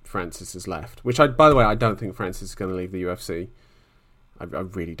 once Francis has left, which, by the way, I don't think Francis is going to leave the UFC. I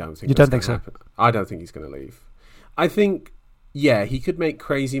really don't think. You don't think so? Happen. I don't think he's going to leave. I think, he could make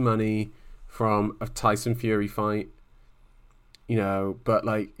crazy money from a Tyson Fury fight. But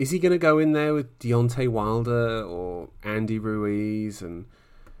like, is he going to go in there with Deontay Wilder or Andy Ruiz,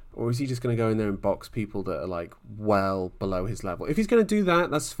 or is he just going to go in there and box people that are like well below his level? If he's going to do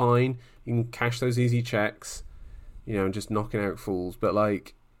that, that's fine. You can cash those easy checks, and just knocking out fools. But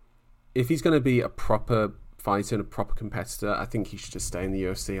like, if he's going to be a proper fighter and a proper competitor, I think he should just stay in the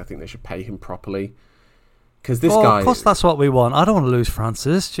UFC. I think they should pay him properly. Because this guy, of course, that's what we want. I don't want to lose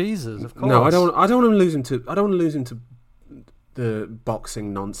Francis. Jesus, of course. No, I don't want to lose him to. I don't want to lose him to the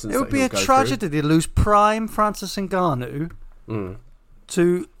boxing nonsense. It would be a tragedy to lose prime Francis Ngannou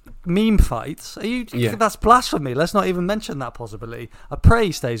to meme fights. That's blasphemy. Let's not even mention that possibility. I pray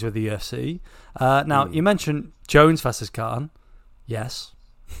he stays with the UFC. Now, you mentioned Jones versus Garn. Yes.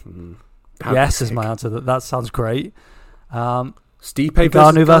 Yes is my answer. That sounds great. Stipe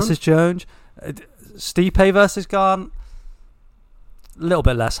Ngannou versus Jones. Stipe versus Garn. A little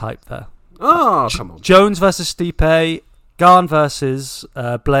bit less hype there. Oh, come on. Jones versus Stipe. Garn versus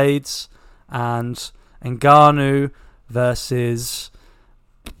Blades, and Ngannou versus.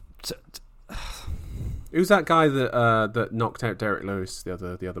 Who's that guy that knocked out Derek Lewis the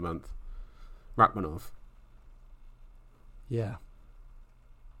other month? Rachmanov. Yeah.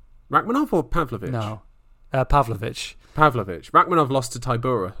 Rachmanov or Pavlovich? No, Pavlovich. Rachmanov lost to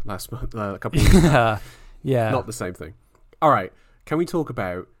Tybura last month, a couple of weeks ago. Yeah. Not the same thing. All right, can we talk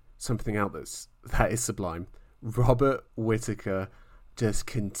about something else that is sublime? Robert Whittaker just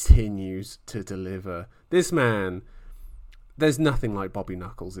continues to deliver. This man, there's nothing like Bobby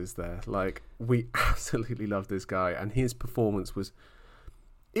Knuckles, is there? Like, we absolutely love this guy, and his performance was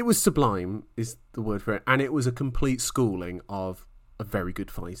sublime, is the word for it, and it was a complete schooling of a very good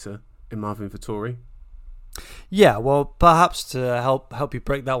fighter in Marvin Vettori. Yeah, well, perhaps to help you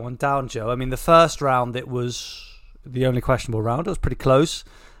break that one down, Joe. I mean, the first round, it was the only questionable round. It was pretty close.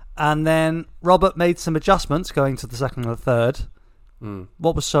 And then Robert made some adjustments going to the second and the third.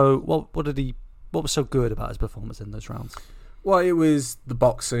 What was so good about his performance in those rounds? Well, it was the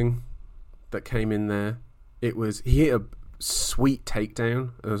boxing that came in there. He hit a sweet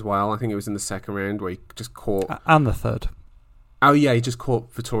takedown as well. I think it was in the second round where he just caught... And the third. Oh, yeah, he just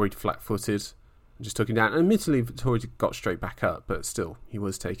caught Vettori flat-footed and just took him down. And admittedly, Vettori got straight back up, but still, he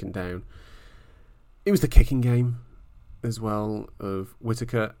was taken down. It was the kicking game as well of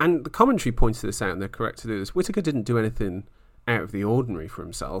Whittaker. And the commentary pointed this out, and they're correct to do this. Whittaker didn't do anything out of the ordinary for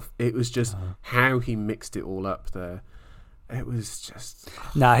himself. It was just how he mixed it all up there. It was just...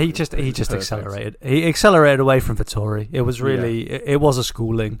 he just accelerated. He accelerated away from Vettori. It was really... Yeah. It was a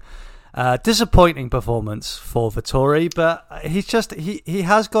schooling. Disappointing performance for Vettori, but he's just... He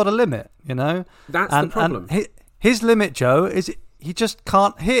has got a limit, you know? That's the problem. And his limit, Joe, is he just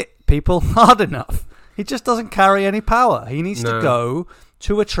can't hit people hard enough. He just doesn't carry any power. He needs to go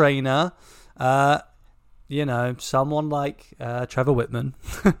to a trainer... someone like Trevor Whitman.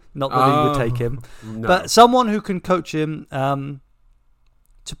 Not that he would take him. No. But someone who can coach him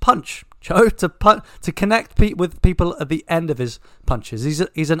to punch, Joe, to connect with people at the end of his punches.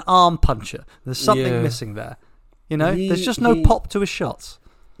 He's an arm puncher. There's something missing there. You know, there's just no pop to his shots.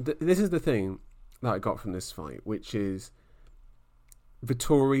 This is the thing that I got from this fight, which is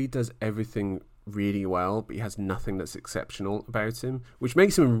Vettori does everything really well, but he has nothing that's exceptional about him, which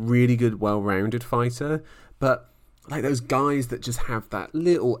makes him a really good, well-rounded fighter. But like those guys that just have that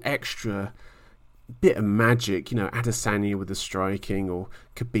little extra bit of magic, Adesanya with the striking, or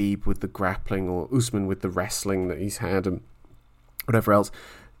Khabib with the grappling, or Usman with the wrestling that he's had, and whatever else.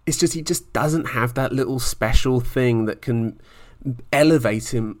 It's just he just doesn't have that little special thing that can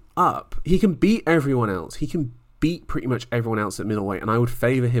elevate him up. He can beat everyone else. He can beat pretty much everyone else at middleweight, and I would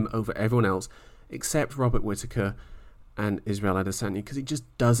favour him over everyone else except Robert Whittaker and Israel Adesanya, because he just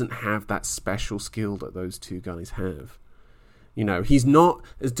doesn't have that special skill that those two guys have. He's not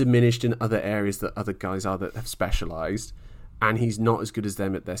as diminished in other areas that other guys are that have specialised, and he's not as good as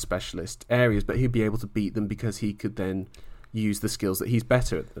them at their specialist areas, but he'd be able to beat them because he could then use the skills that he's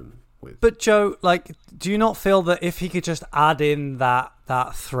better at them with. But Joe, do you not feel that if he could just add in that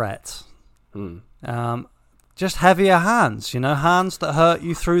threat, just heavier hands, hands that hurt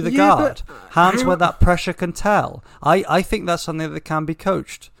you through the guard, hands where that pressure can tell. I think that's something that can be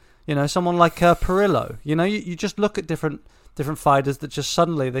coached. Someone like Perillo. You just look at different fighters that just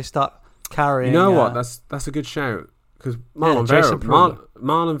suddenly they start carrying. What? That's a good shout, because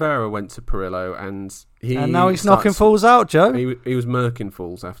Marlon Vera went to Perillo, and now he's knocking fools out, Joe. He was murking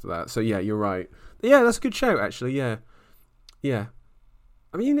fools after that. So yeah, you're right. Yeah, that's a good shout actually. Yeah.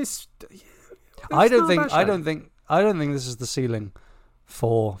 I mean, it's. I don't think this is the ceiling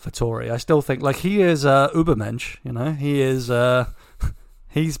for Vettori. I still think he is Ubermensch, he is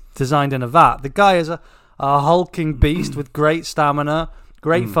he's designed in a vat. The guy is a hulking beast with great stamina,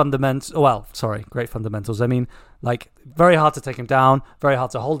 great fundamentals. Well, sorry, great fundamentals. I mean, very hard to take him down, very hard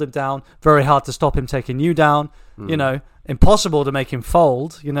to hold him down, very hard to stop him taking you down. Impossible to make him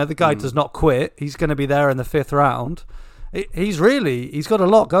fold. The guy does not quit. He's going to be there in the fifth round. He's got a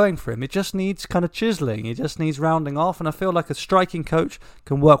lot going for him. It just needs kind of chiseling. It just needs rounding off. And I feel like a striking coach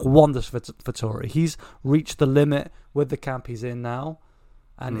can work wonders for Vettori. He's reached the limit with the camp he's in now.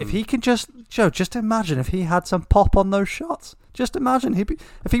 And if he can just imagine if he had some pop on those shots. Just imagine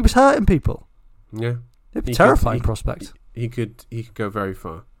if he was hurting people. Yeah. It'd be a terrifying prospect. He could go very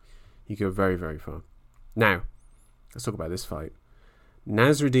far. He could go very, very far. Now, let's talk about this fight.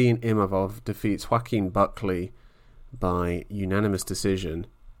 Nasruddin Imavov defeats Joaquin Buckley by unanimous decision.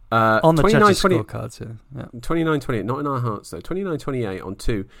 On the judges' scorecards, yeah. 29-28, not in our hearts though. 29-28 on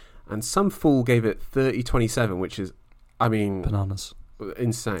 2. And some fool gave it 30-27, which is, bananas.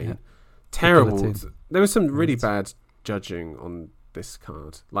 Insane. Yeah. Terrible. There was some really bad judging on this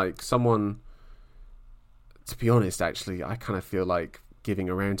card. Someone, to be honest, actually, I kind of feel like giving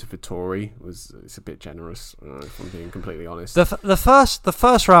a round to Vettori it's a bit generous, if I'm being completely honest. The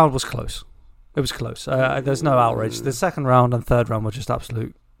first round was close. It was close. There's no outrage. The second round and third round were just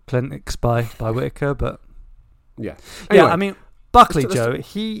absolute clinics by Whittaker, but yeah. Anyway, yeah, Buckley, Joe,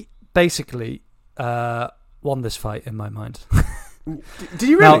 he basically won this fight in my mind. Did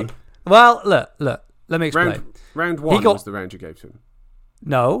you really? Now, well, look. let me explain. Round 1 was the round you gave to him.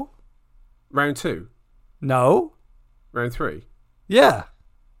 No. Round 2. No. Round 3. Yeah.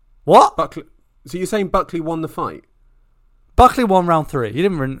 What? Buckley. So you're saying Buckley won the fight? Buckley won round 3. He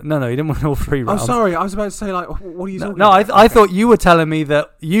didn't win. No, he didn't win all 3 rounds. Oh, sorry. I was about to say, like, what are you talking about? No, I thought you were telling me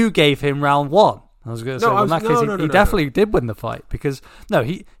that you gave him round 1. I was going to say, in that case, he definitely did win the fight because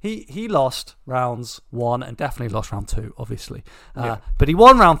he lost rounds 1 and definitely lost round 2, obviously. But he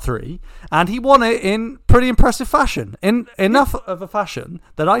won round 3 and he won it in pretty impressive fashion, in enough of a fashion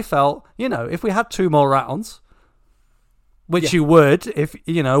that I felt, if we had 2 more rounds, which you would, if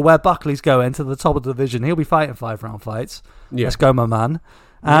where Buckley's going to the top of the division, he'll be fighting 5-round fights. Yeah. Let's go, my man.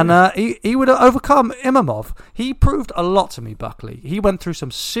 And he would have overcome Imamov. He proved a lot to me, Buckley. He went through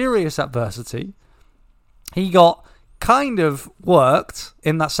some serious adversity. He got kind of worked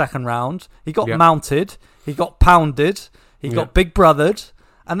in that second round. He got mounted. He got pounded. He got big brothered.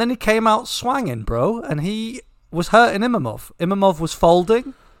 And then he came out swanging, bro. And he was hurting Imamov. Imamov was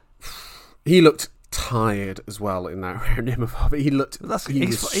folding. He looked tired as well in that round. Imamov. He looked.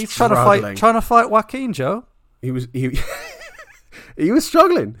 He's trying to fight Joaquin, Joe. He was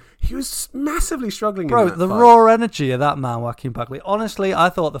struggling. He was massively struggling. Bro, in that the fight. raw energy of that man, Joaquin Buckley. Honestly, I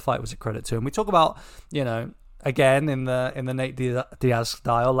thought the fight was a credit to him. We talk about, again in the Nate Diaz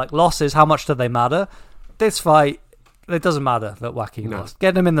style, like losses. How much do they matter? This fight, it doesn't matter that Joaquin lost.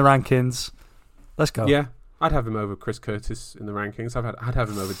 Get him in the rankings. Let's go. Yeah, I'd have him over Chris Curtis in the rankings. I'd have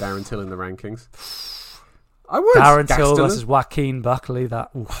him over Darren Till in the rankings. I would. Darren Till versus Joaquin Buckley.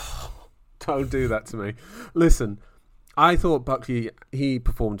 Don't do that to me. Listen. I thought Buckley, he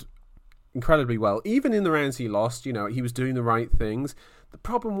performed incredibly well. Even in the rounds he lost, he was doing the right things. The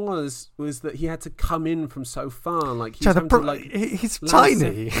problem was that he had to come in from so far. Like he's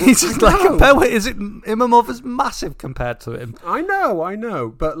tiny. He's just Imamov is massive compared to him. I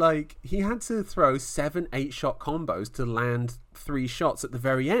know. But like he had to throw 7-8 shot combos to land 3 shots at the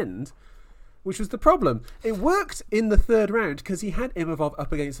very end, which was the problem. It worked in the third round because he had Imavov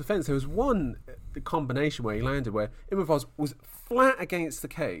up against the fence. There was one combination where he landed where Imavov was flat against the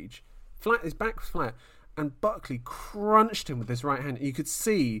cage, his back was flat, and Buckley crunched him with his right hand. You could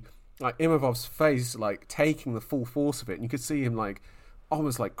see like Imavov's face like taking the full force of it, and you could see him like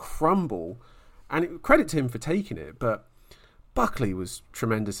almost like crumble. And credit to him for taking it, but Buckley was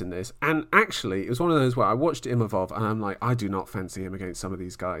tremendous in this. And actually, it was one of those where I watched Imavov and I'm like, I do not fancy him against some of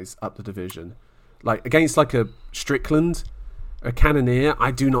these guys up the division. Like, against like a Strickland, a Cannonier,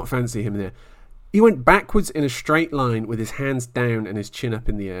 I do not fancy him there. He went backwards in a straight line with his hands down and his chin up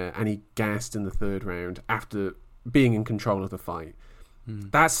in the air, and he gassed in the third round after being in control of the fight.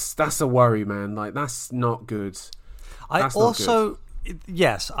 That's a worry, man. Like, that's not good.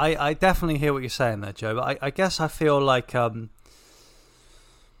 Yes, I definitely hear what you're saying there, Joe, but I guess I feel like... how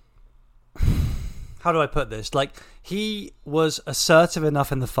do I put this? Like, he was assertive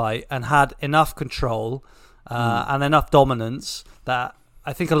enough in the fight and had enough control and enough dominance that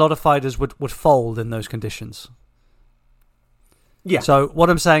I think a lot of fighters would fold in those conditions. Yeah. So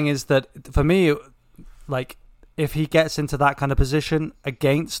what I'm saying is that for me, like, if he gets into that kind of position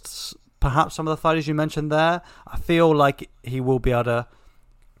against perhaps some of the fighters you mentioned there, I feel like he will be able to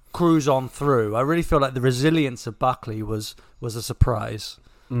cruise on through. I really feel like the resilience of Buckley was a surprise.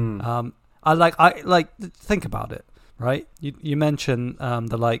 I think about it, right? You mentioned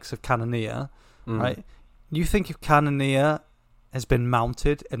the likes of Cannonier, right? You think if Cannonier has been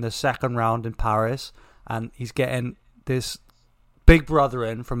mounted in the second round in Paris and he's getting this big brother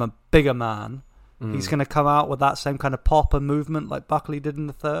in from a bigger man, he's going to come out with that same kind of pop and movement like Buckley did in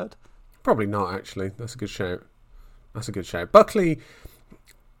the third? Probably not, actually. That's a good shout. Buckley,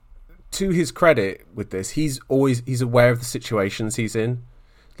 to his credit with this, he's aware of the situations he's in.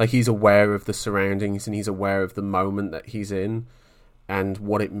 Like, he's aware of the surroundings and he's aware of the moment that he's in and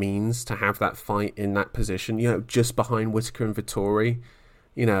what it means to have that fight in that position. Just behind Whittaker and Vettori.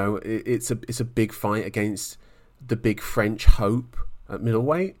 It's a big fight against the big French hope at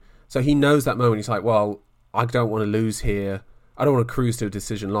middleweight. So he knows that moment. He's like, well, I don't want to lose here. I don't want to cruise to a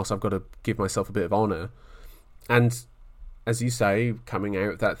decision loss. I've got to give myself a bit of honour. And as you say, coming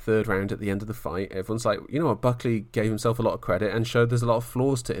out of that third round at the end of the fight, everyone's like, you know what, Buckley gave himself a lot of credit and showed there's a lot of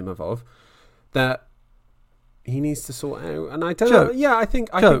flaws to Imavov that he needs to sort out. And I don't know. Yeah, I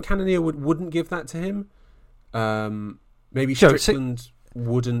think Cannonier wouldn't give that to him. Maybe Strickland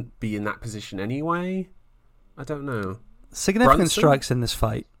wouldn't be in that position anyway. I don't know. Significant strikes in this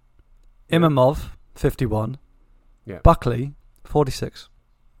fight. Imamov, 51. Yeah. Buckley, 46.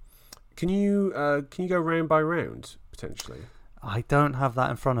 Can you go round by round potentially? I don't have that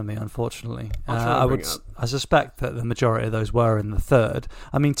in front of me, unfortunately. I suspect that the majority of those were in the third.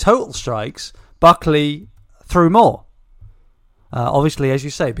 I mean, total strikes. Buckley threw more. Obviously, as you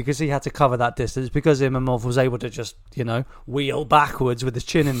say, because he had to cover that distance, because Imavov was able to just, wheel backwards with his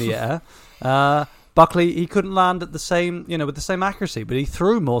chin in the air, Buckley, he couldn't land at the same, with the same accuracy, but he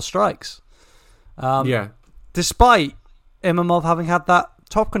threw more strikes. Despite Imavov having had that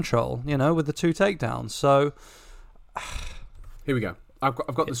top control, with the 2 takedowns. So here we go. I've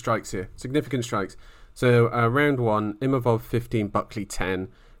got the strikes here. Significant strikes. So round 1, Imavov 15, Buckley 10.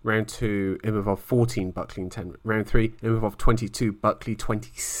 Round 2, Imavov 14, Buckley 10. Round 3, Imavov 22, Buckley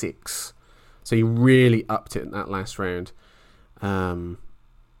 26. So he really upped it in that last round.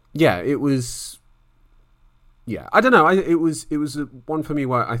 It was... Yeah, I don't know. It was one for me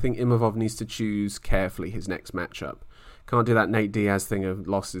where I think Imavov needs to choose carefully his next matchup. Can't do that Nate Diaz thing of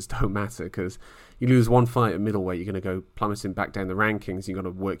losses don't matter, because you lose one fight at middleweight, you're going to go plummeting back down the rankings. You've got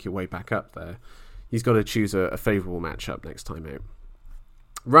to work your way back up there. He's got to choose a favourable matchup next time out.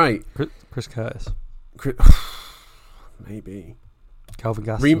 Right. Chris Curtis. Maybe. Calvin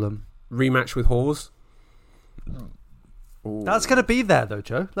Gastelum. Rematch with Hawes. That's going to be there, though,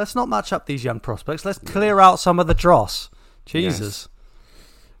 Joe. Let's not match up these young prospects. Let's clear out some of the dross. Jesus. Yes.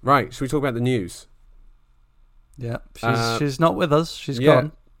 Right. Should we talk about the news? Yeah. She's not with us. She's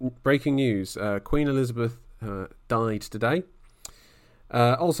gone. Breaking news. Queen Elizabeth died today.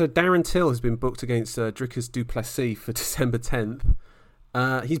 Also, Darren Till has been booked against Dricus du Plessis for December 10th.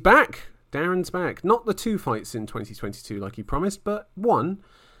 He's back. Darren's back. Not the 2 fights in 2022 like he promised, but 1.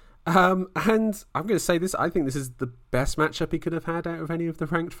 And I'm going to say this. I think this is the best matchup he could have had out of any of the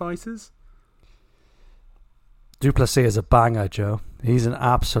ranked fighters. Du Plessis is a banger, Joe. He's an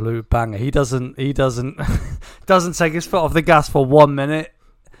absolute banger. He doesn't doesn't take his foot off the gas for 1 minute.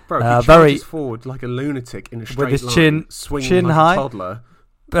 Bro, he charges forward like a lunatic in a straight with his line, swinging chin like high. a toddler.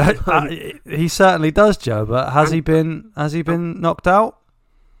 But he certainly does, Joe. But has he been knocked out?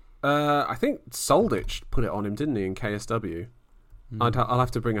 I think Soldich put it on him, didn't he, in KSW? I'll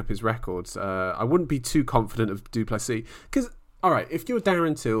have to bring up his records. I wouldn't be too confident of du Plessis. Because, all right, if you're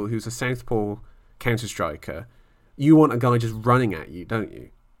Darren Till, who's a southpaw counter-striker, you want a guy just running at you, don't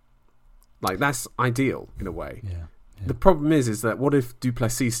you? Like, that's ideal, in a way. Yeah. The problem is that what if du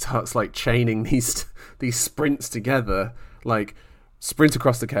Plessis starts, like, chaining these sprints together, like, sprint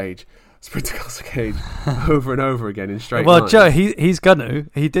across the cage, over and over again in straight lines? Well, Joe, he's gonna.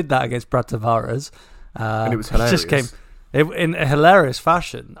 He did that against Brad Tavares. And it was hilarious. He just came in a hilarious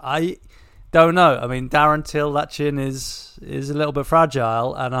fashion. I don't know. I mean, Darren Till, that chin is a little bit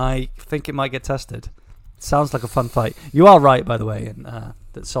fragile, and I think it might get tested. Sounds like a fun fight. You are right, by the way, in,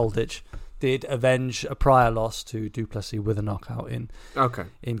 that Soldich did avenge a prior loss to du Plessis with a knockout in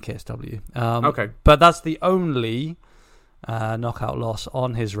KSW. Okay. But that's the only knockout loss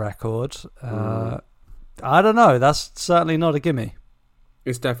on his record. I don't know. That's certainly not a gimme.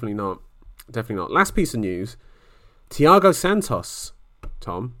 It's definitely not. Definitely not. Last piece of news. Thiago Santos,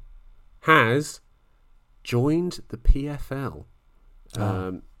 Tom, has joined the PFL.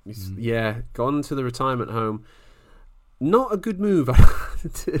 Gone to the retirement home. Not a good move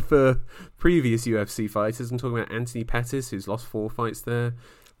for previous UFC fighters. I'm talking about Anthony Pettis, who's lost 4 fights there.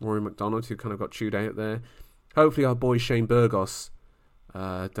 Rory McDonald, who kind of got chewed out there. Hopefully our boy Shane Burgos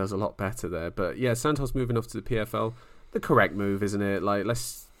does a lot better there. But yeah, Santos moving off to the PFL. The correct move, isn't it? Like,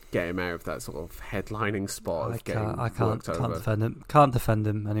 let's get him out of that sort of headlining spot. I can't defend him. Can't defend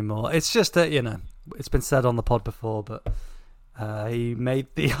him anymore. It's just that, it's been said on the pod before, but he made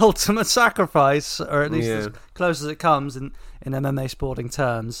the ultimate sacrifice, or at least as close as it comes in MMA sporting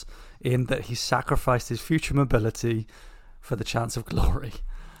terms, in that he sacrificed his future mobility for the chance of glory.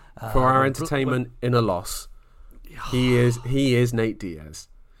 For our entertainment in a loss. He is Nate Diaz.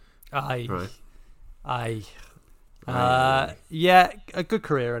 A good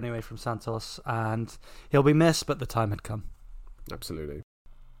career anyway from Santos, and he'll be missed, but the time had come. Absolutely.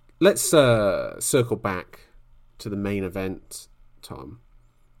 Let's circle back to the main event, Tom.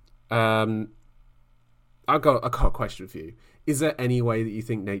 I've got a question for you. Is there any way that you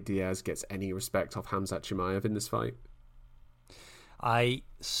think Nate Diaz gets any respect off Khamzat Chimaev in this fight? I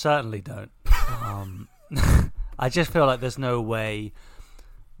certainly don't. I just feel like there's no way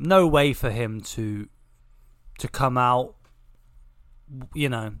for him to come out,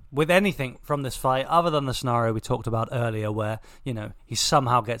 with anything from this fight other than the scenario we talked about earlier, where he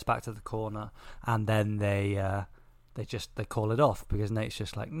somehow gets back to the corner and then they call it off because Nate's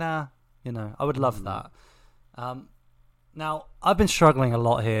just like, nah, I would love that. Now I've been struggling a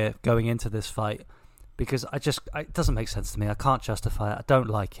lot here going into this fight, because it doesn't make sense to me. I can't justify it. I don't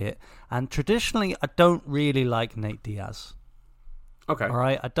like it. And traditionally, I don't really like Nate Diaz. Okay. All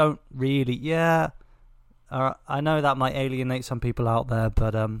right? I don't really... Yeah. I know that might alienate some people out there,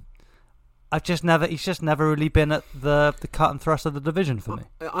 but He's just never really been at the cut and thrust of the division for me.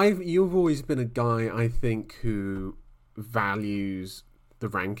 You've always been a guy, I think, who values the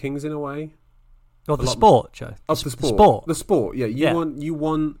rankings in a way. Or the sport, Joe. Of the sport. The sport, yeah. You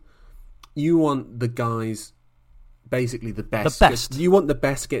want the guys, basically the best. The best. You want the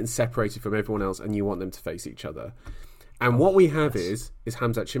best getting separated from everyone else, and you want them to face each other. And what we have is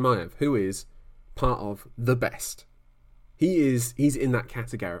Khamzat Chimaev, who is part of the best. He's in that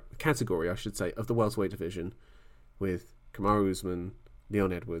category, I should say, of the welterweight division, with Kamaru Usman,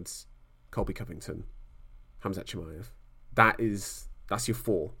 Leon Edwards, Colby Covington, Khamzat Chimaev. That's your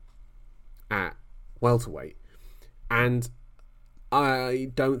four at welterweight. And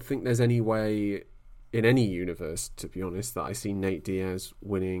I don't think there's any way in any universe, to be honest, that I see Nate Diaz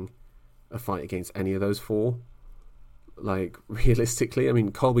winning a fight against any of those four. Like, realistically, I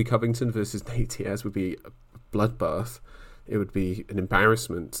mean, Colby Covington versus Nate Diaz would be a bloodbath. It would be an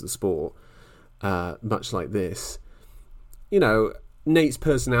embarrassment to the sport, much like this. You know, Nate's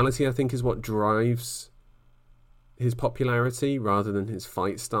personality, I think, is what drives his popularity rather than his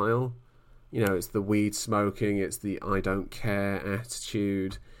fight style. You know, it's the weed smoking, it's the I don't care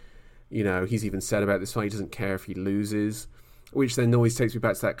attitude. You know, he's even said about this fight, he doesn't care if he loses, which then always takes me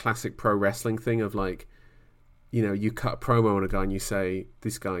back to that classic pro wrestling thing of, like, you know, you cut a promo on a guy and you say,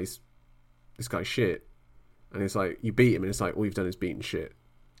 this guy's shit. And it's like, you beat him and it's like, all you've done is beaten shit.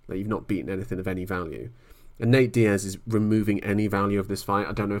 Like, you've not beaten anything of any value. And Nate Diaz is removing any value of this fight.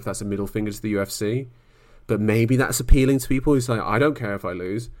 I don't know if that's a middle finger to the UFC, but maybe that's appealing to people who say, I don't care if I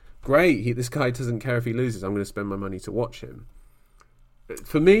lose. Great, this guy doesn't care if he loses. I'm going to spend my money to watch him.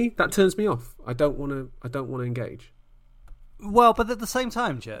 For me, that turns me off. I don't want to engage. Well, but at the same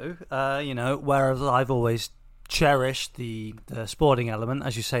time, Joe, you know, whereas I've always cherished the sporting element,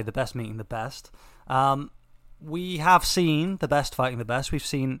 as you say, the best meeting the best. We have seen the best fighting the best. We've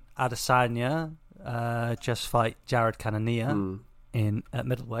seen Adesanya just fight Jared Cannonier at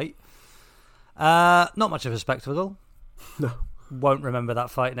middleweight. Not much of a spectacle. No. Won't remember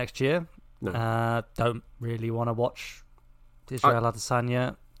that fight next year. No. Don't really want to watch Israel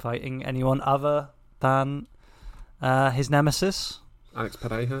Adesanya fighting anyone other than his nemesis. Alex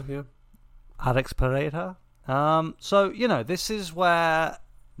Pereira, yeah. Alex Pereira. So, you know, this is where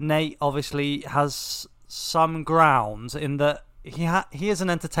Nate obviously has some grounds in that he is an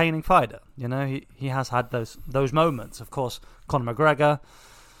entertaining fighter. You know, he has had those moments. Of course, Conor McGregor.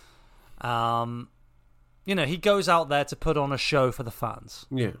 You know, he goes out there to put on a show for the fans.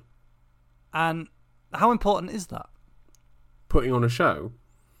 Yeah. And how important is that? Putting on a show?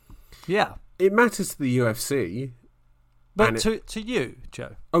 Yeah. It matters to the UFC. But to you,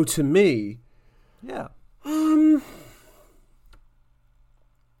 Joe? Oh, to me? Yeah. I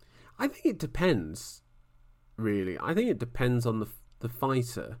think it depends, really. I think it depends on the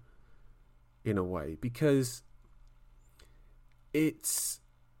fighter, in a way, because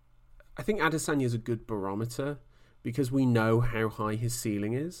I think Adesanya is a good barometer because we know how high his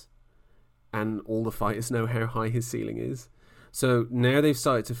ceiling is, and all the fighters know how high his ceiling is. So now they've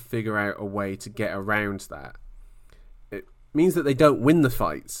started to figure out a way to get around that. It means that they don't win the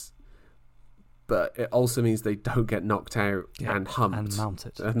fights, but it also means they don't get knocked out and humped. And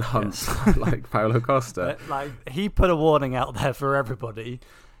mounted. And humped, like Paulo Costa. Like, he put a warning out there for everybody.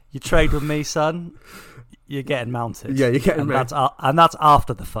 You trade with me, son, you're getting mounted. Yeah, you're getting mounted. And that's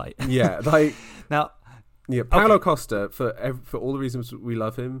after the fight. Yeah, like... Now... Yeah, Paulo Costa, for all the reasons we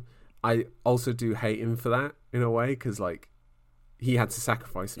love him, I also do hate him for that, in a way, because, like, he had to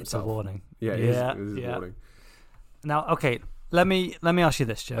sacrifice himself. It's a warning. Yeah, it is a warning. Now, okay, let me ask you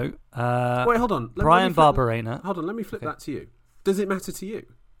this, Joe. Wait, hold on. Bryan Barberena. Hold on, let me flip that to you. Does it matter to you?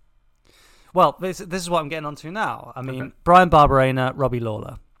 Well, this is what I'm getting onto now. I mean, Bryan Barberena, Robbie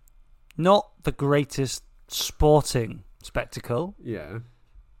Lawler. Not the greatest sporting spectacle. Yeah.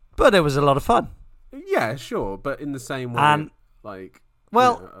 But it was a lot of fun. Yeah, sure, but in the same way, and, like...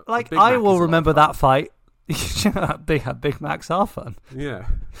 Well, you know, like, I will remember that fight. Big Macs are fun. Yeah.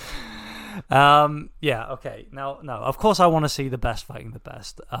 Yeah, okay. Now, no, of course I want to see the best fighting the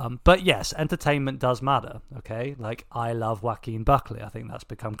best. But yes, entertainment does matter, okay? Like, I love Joaquin Buckley. I think that's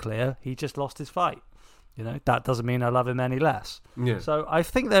become clear. He just lost his fight. You know, that doesn't mean I love him any less. Yeah. So I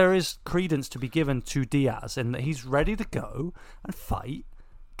think there is credence to be given to Diaz in that he's ready to go and fight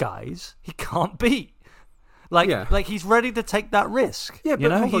guys he can't beat. Like he's ready to take that risk. Yeah, but you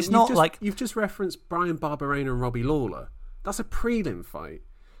know, he's not like... You've just referenced Bryan Barberena and Robbie Lawler. That's a prelim fight.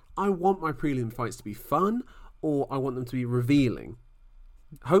 I want my prelim fights to be fun, or I want them to be revealing.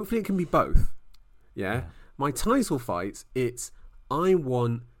 Hopefully it can be both. Yeah? My title fights, I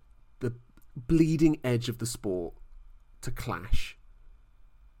want the bleeding edge of the sport to clash.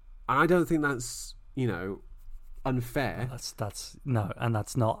 And I don't think that's, unfair. That's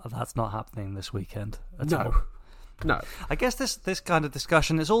not happening this weekend at all. No. I guess this kind of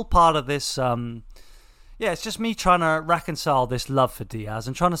discussion is all part of this. It's just me trying to reconcile this love for Diaz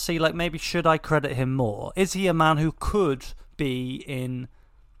and trying to see, like, maybe should I credit him more? Is he a man who could be in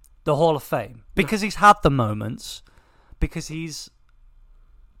the Hall of Fame because he's had the moments, because he's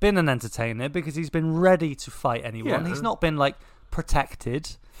been an entertainer, because he's been ready to fight anyone? Yeah. He's not been like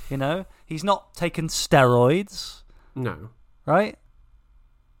protected, He's not taken steroids. No. Right?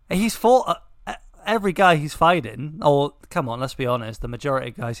 He's fought every guy he's fighting, or come on, let's be honest, the majority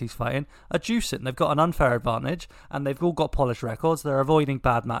of guys he's fighting are juicing. They've got an unfair advantage, and they've all got polished records. They're avoiding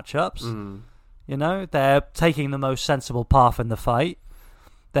bad matchups. They're taking the most sensible path in the fight.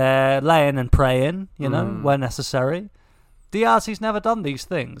 They're laying and praying, where necessary. Diaz, he's never done these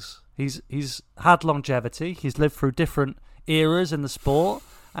things. He's had longevity. He's lived through different eras in the sport,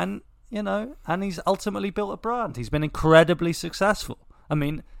 and he's ultimately built a brand. He's been incredibly successful. I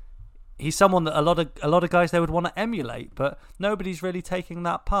mean, he's someone that a lot of guys they would want to emulate, but nobody's really taking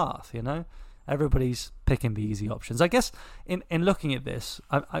that path. Everybody's picking the easy options. I guess in looking at this,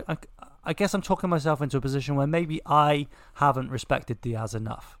 I guess I'm talking myself into a position where maybe I haven't respected Diaz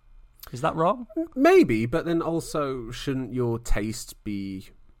enough. Is that wrong? Maybe, but then also shouldn't your taste be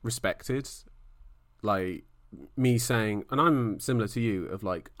respected? Like me saying, and I'm similar to you, of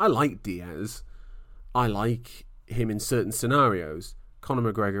like, I like Diaz. I like him in certain scenarios.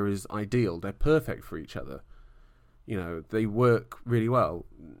 Conor McGregor is ideal. They're perfect for each other. They work really well.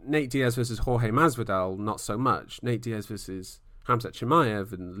 Nate Diaz versus Jorge Masvidal, not so much. Nate Diaz versus Khamzat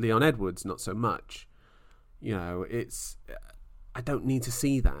Chimaev and Leon Edwards, not so much. I don't need to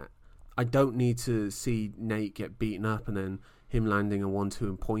see that. I don't need to see Nate get beaten up and then him landing a 1-2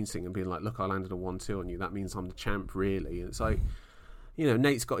 and pointing and being like, look, I landed a 1-2 on you. That means I'm the champ, really. And it's like,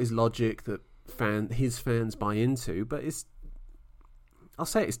 Nate's got his logic that his fans buy into, but I'll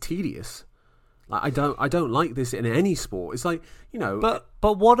say it's tedious. Like, I don't like this in any sport. It's like, But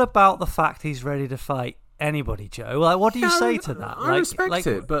what about the fact he's ready to fight anybody, Joe? Like, what do you say to that? I respect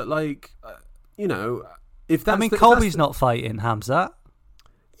it, but if that's Colby's not fighting Khamzat.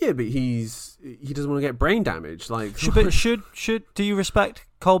 Yeah, but he doesn't want to get brain damage. Like, should do you respect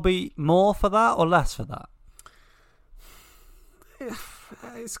Colby more for that or less for that?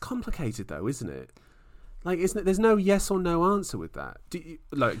 It's complicated though, isn't it? Like, there's no yes or no answer with that. Do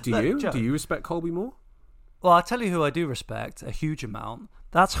you respect Colby more? Well, I'll tell you who I do respect a huge amount.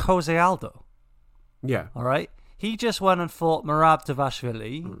 That's Jose Aldo. Yeah. All right. He just went and fought Merab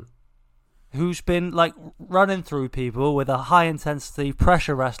Dvalishvili, who's been like running through people with a high intensity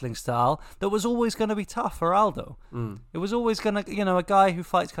pressure wrestling style that was always going to be tough for Aldo. It was always going to, a guy who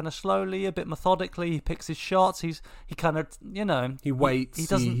fights kind of slowly, a bit methodically. He picks his shots. He kind of, he waits.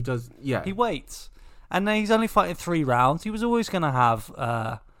 He does. Yeah. He waits, and then he's only fighting 3 rounds. He was always going to have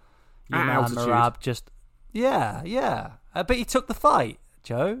Merab just, but he took the fight,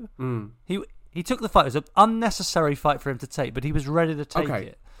 Joe. He took the fight. It was an unnecessary fight for him to take, but he was ready to take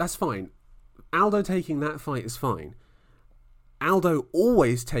it. That's fine. Aldo taking that fight is fine. Aldo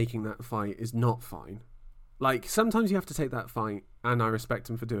always taking that fight is not fine. Like, sometimes you have to take that fight, and I respect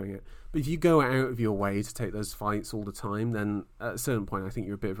him for doing it. But if you go out of your way to take those fights all the time, then at a certain point, I think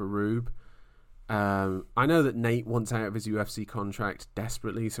you're a bit of a rube. I know that Nate wants out of his UFC contract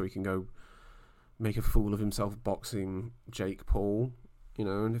desperately so he can go make a fool of himself boxing Jake Paul.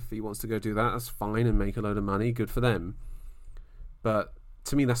 And if he wants to go do that, that's fine and make a load of money. Good for them. But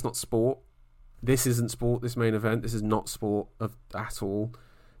to me, that's not sport. This isn't sport, this main event. This is not sport at all.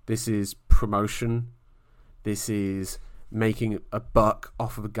 This is promotion. This is making a buck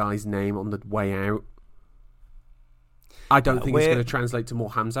off of a guy's name on the way out. I don't think it's going to translate to more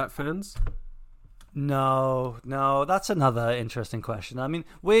Khamzat fans. No, that's another interesting question. I mean,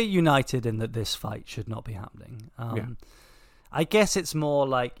 we're united in that this fight should not be happening. I guess it's more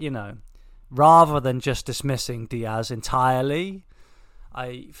like, rather than just dismissing Diaz entirely,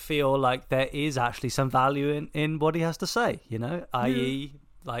 I feel like there is actually some value in what he has to say, i.e.,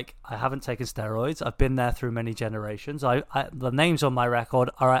 like, I haven't taken steroids. I've been there through many generations. The names on my record,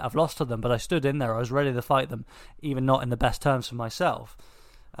 all right, I've lost to them, but I stood in there. I was ready to fight them, even not in the best terms for myself.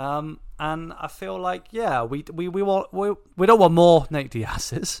 And I feel like, we don't want more Nate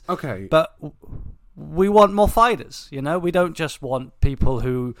Diaz's. Okay. But we want more fighters, We don't just want people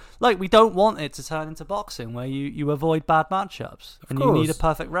who, like, we don't want it to turn into boxing where you avoid bad matchups and you need a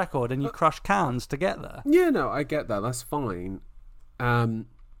perfect record and you crush cans to get there. Yeah, no, I get that. That's fine. Nate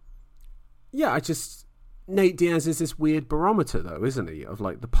Diaz is this weird barometer, though, isn't he? Of,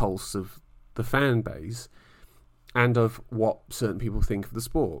 like, the pulse of the fan base and of what certain people think of the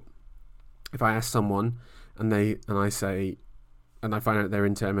sport. if I ask someone and I say, and I find out they're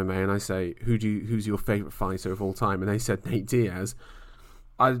into MMA, and I say, who's your favorite fighter of all time, and they said Nate Diaz,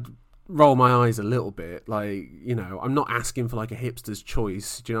 I'd roll my eyes a little bit. Like, you know, I'm not asking for like a hipster's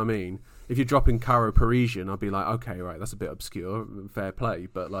choice. Do you know what I mean? If you're dropping Caro Parisian, I'll be like, okay, right, that's a bit obscure, fair play.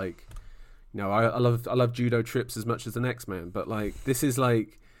 But like, you know, I love Judo Trips as much as the next man. But like, this is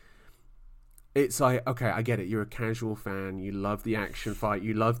like, it's like, okay, I get it. You're a casual fan. You love the action fight.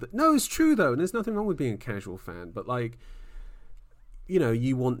 You love the... No, it's true though, and there's nothing wrong with being a casual fan. But like, you know,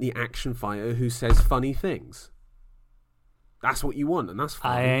 you want the action fighter who says funny things. That's what you want, and that's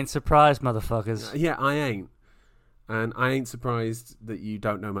fine. I ain't surprised, motherfuckers. Yeah, I ain't. And I ain't surprised that you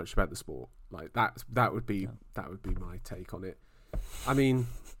don't know much about the sport. Like that would be my take on it. I mean,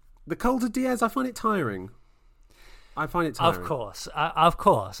 the cult of Diaz, I find it tiring. Of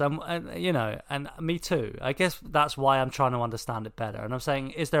course, and you know, and me too. I guess that's why I'm trying to understand it better. And I'm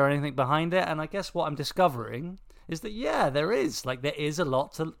saying, is there anything behind it? And I guess what I'm discovering is that there is. Like, there is a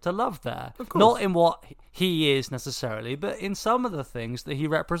lot to love there. Of course. Not in what he is necessarily, but in some of the things that he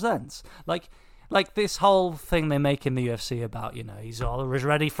represents. Like this whole thing they make in the UFC about, you know, he's always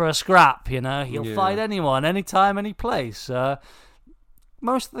ready for a scrap, you know, he'll fight anyone, anytime, any place.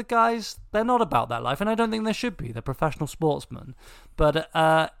 Most of the guys, they're not about that life, and I don't think they should be. They're professional sportsmen. But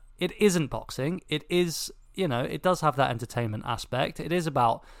it isn't boxing. It is, you know, it does have that entertainment aspect. It is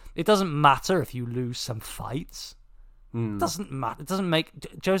about, it doesn't matter if you lose some fights. It doesn't matter. It doesn't make...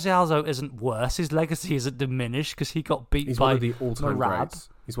 Jose Aldo isn't worse. His legacy isn't diminished because he got beat by He's one of the all-time greats.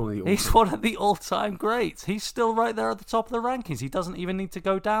 He's one of the all-time greats. He's still right there at the top of the rankings. He doesn't even need to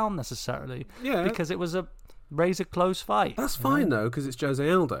go down necessarily. Yeah. Because it was a razor-close fight. That's fine, though, because it's Jose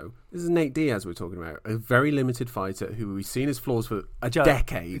Aldo. This is Nate Diaz we're talking about. A very limited fighter who we've seen his flaws for a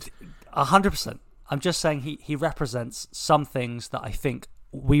decade. 100%. I'm just saying he represents some things that I think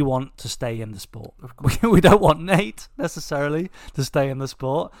we want to stay in the sport. We don't want Nate necessarily to stay in the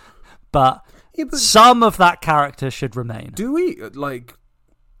sport, but some of that character should remain. Do we? Like,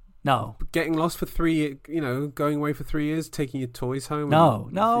 no. Getting lost for 3 years, you know, going away for 3 years, taking your toys home? No,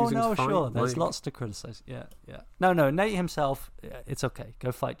 sure. There's lots to criticize. Yeah. No, Nate himself, it's okay.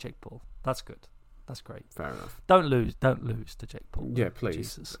 Go fight Jake Paul. That's good. That's great. Fair enough. Don't lose to Jake Paul. Yeah, please.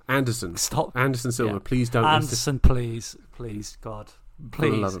 Jesus. Anderson. Stop. Anderson Silva, please don't lose Anderson, please, God.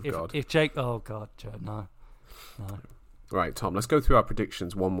 Please, for the love of God. If Jake, oh God, Joe, no. Right, Tom, let's go through our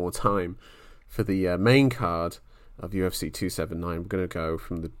predictions one more time for the main card of UFC 279. We're going to go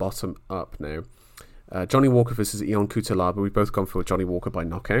from the bottom up now. Johnny Walker versus Ion Cutelaba. We've both gone for Johnny Walker by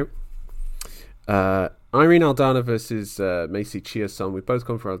knockout. Irene Aldana versus Macy Chiasson. We've both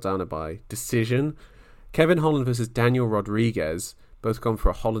gone for Aldana by decision. Kevin Holland versus Daniel Rodriguez. Both gone for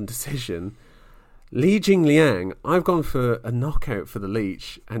a Holland decision. Li Jingliang, I've gone for a knockout for the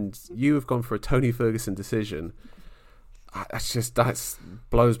Leech, and you have gone for a Tony Ferguson decision. That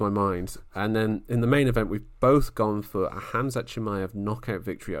blows my mind. And then in the main event, we've both gone for a Khamzat Chimaev knockout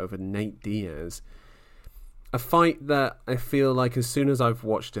victory over Nate Diaz. A fight that I feel like as soon as I've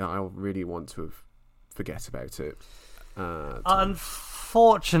watched it, I'll really want to forget about it.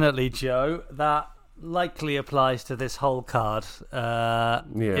 Unfortunately, Joe, that likely applies to this whole card. You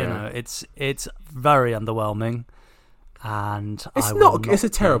know, it's very underwhelming, and it's a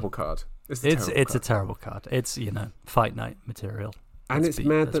terrible card. It's a terrible card. It's, you know, fight night material. And it's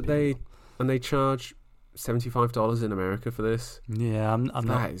mad that they charge $75 in America for this. Yeah,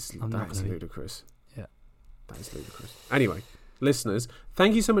 that is ludicrous. Yeah, that is ludicrous. Anyway, listeners,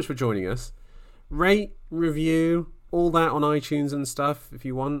 thank you so much for joining us. Rate, review, all that on iTunes and stuff if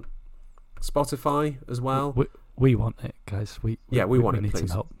you want. Spotify as well. We want it, guys. We want it. Need please. some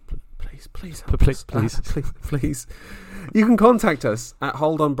help. Please, Please. You can contact us at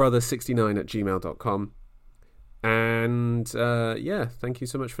holdonbrother69@gmail.com. And thank you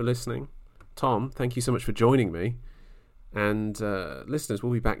so much for listening. Tom, thank you so much for joining me. And listeners,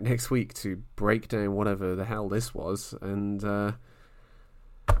 we'll be back next week to break down whatever the hell this was, and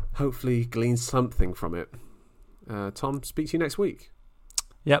hopefully glean something from it. Tom, speak to you next week.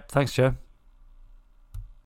 Yep, thanks, Joe.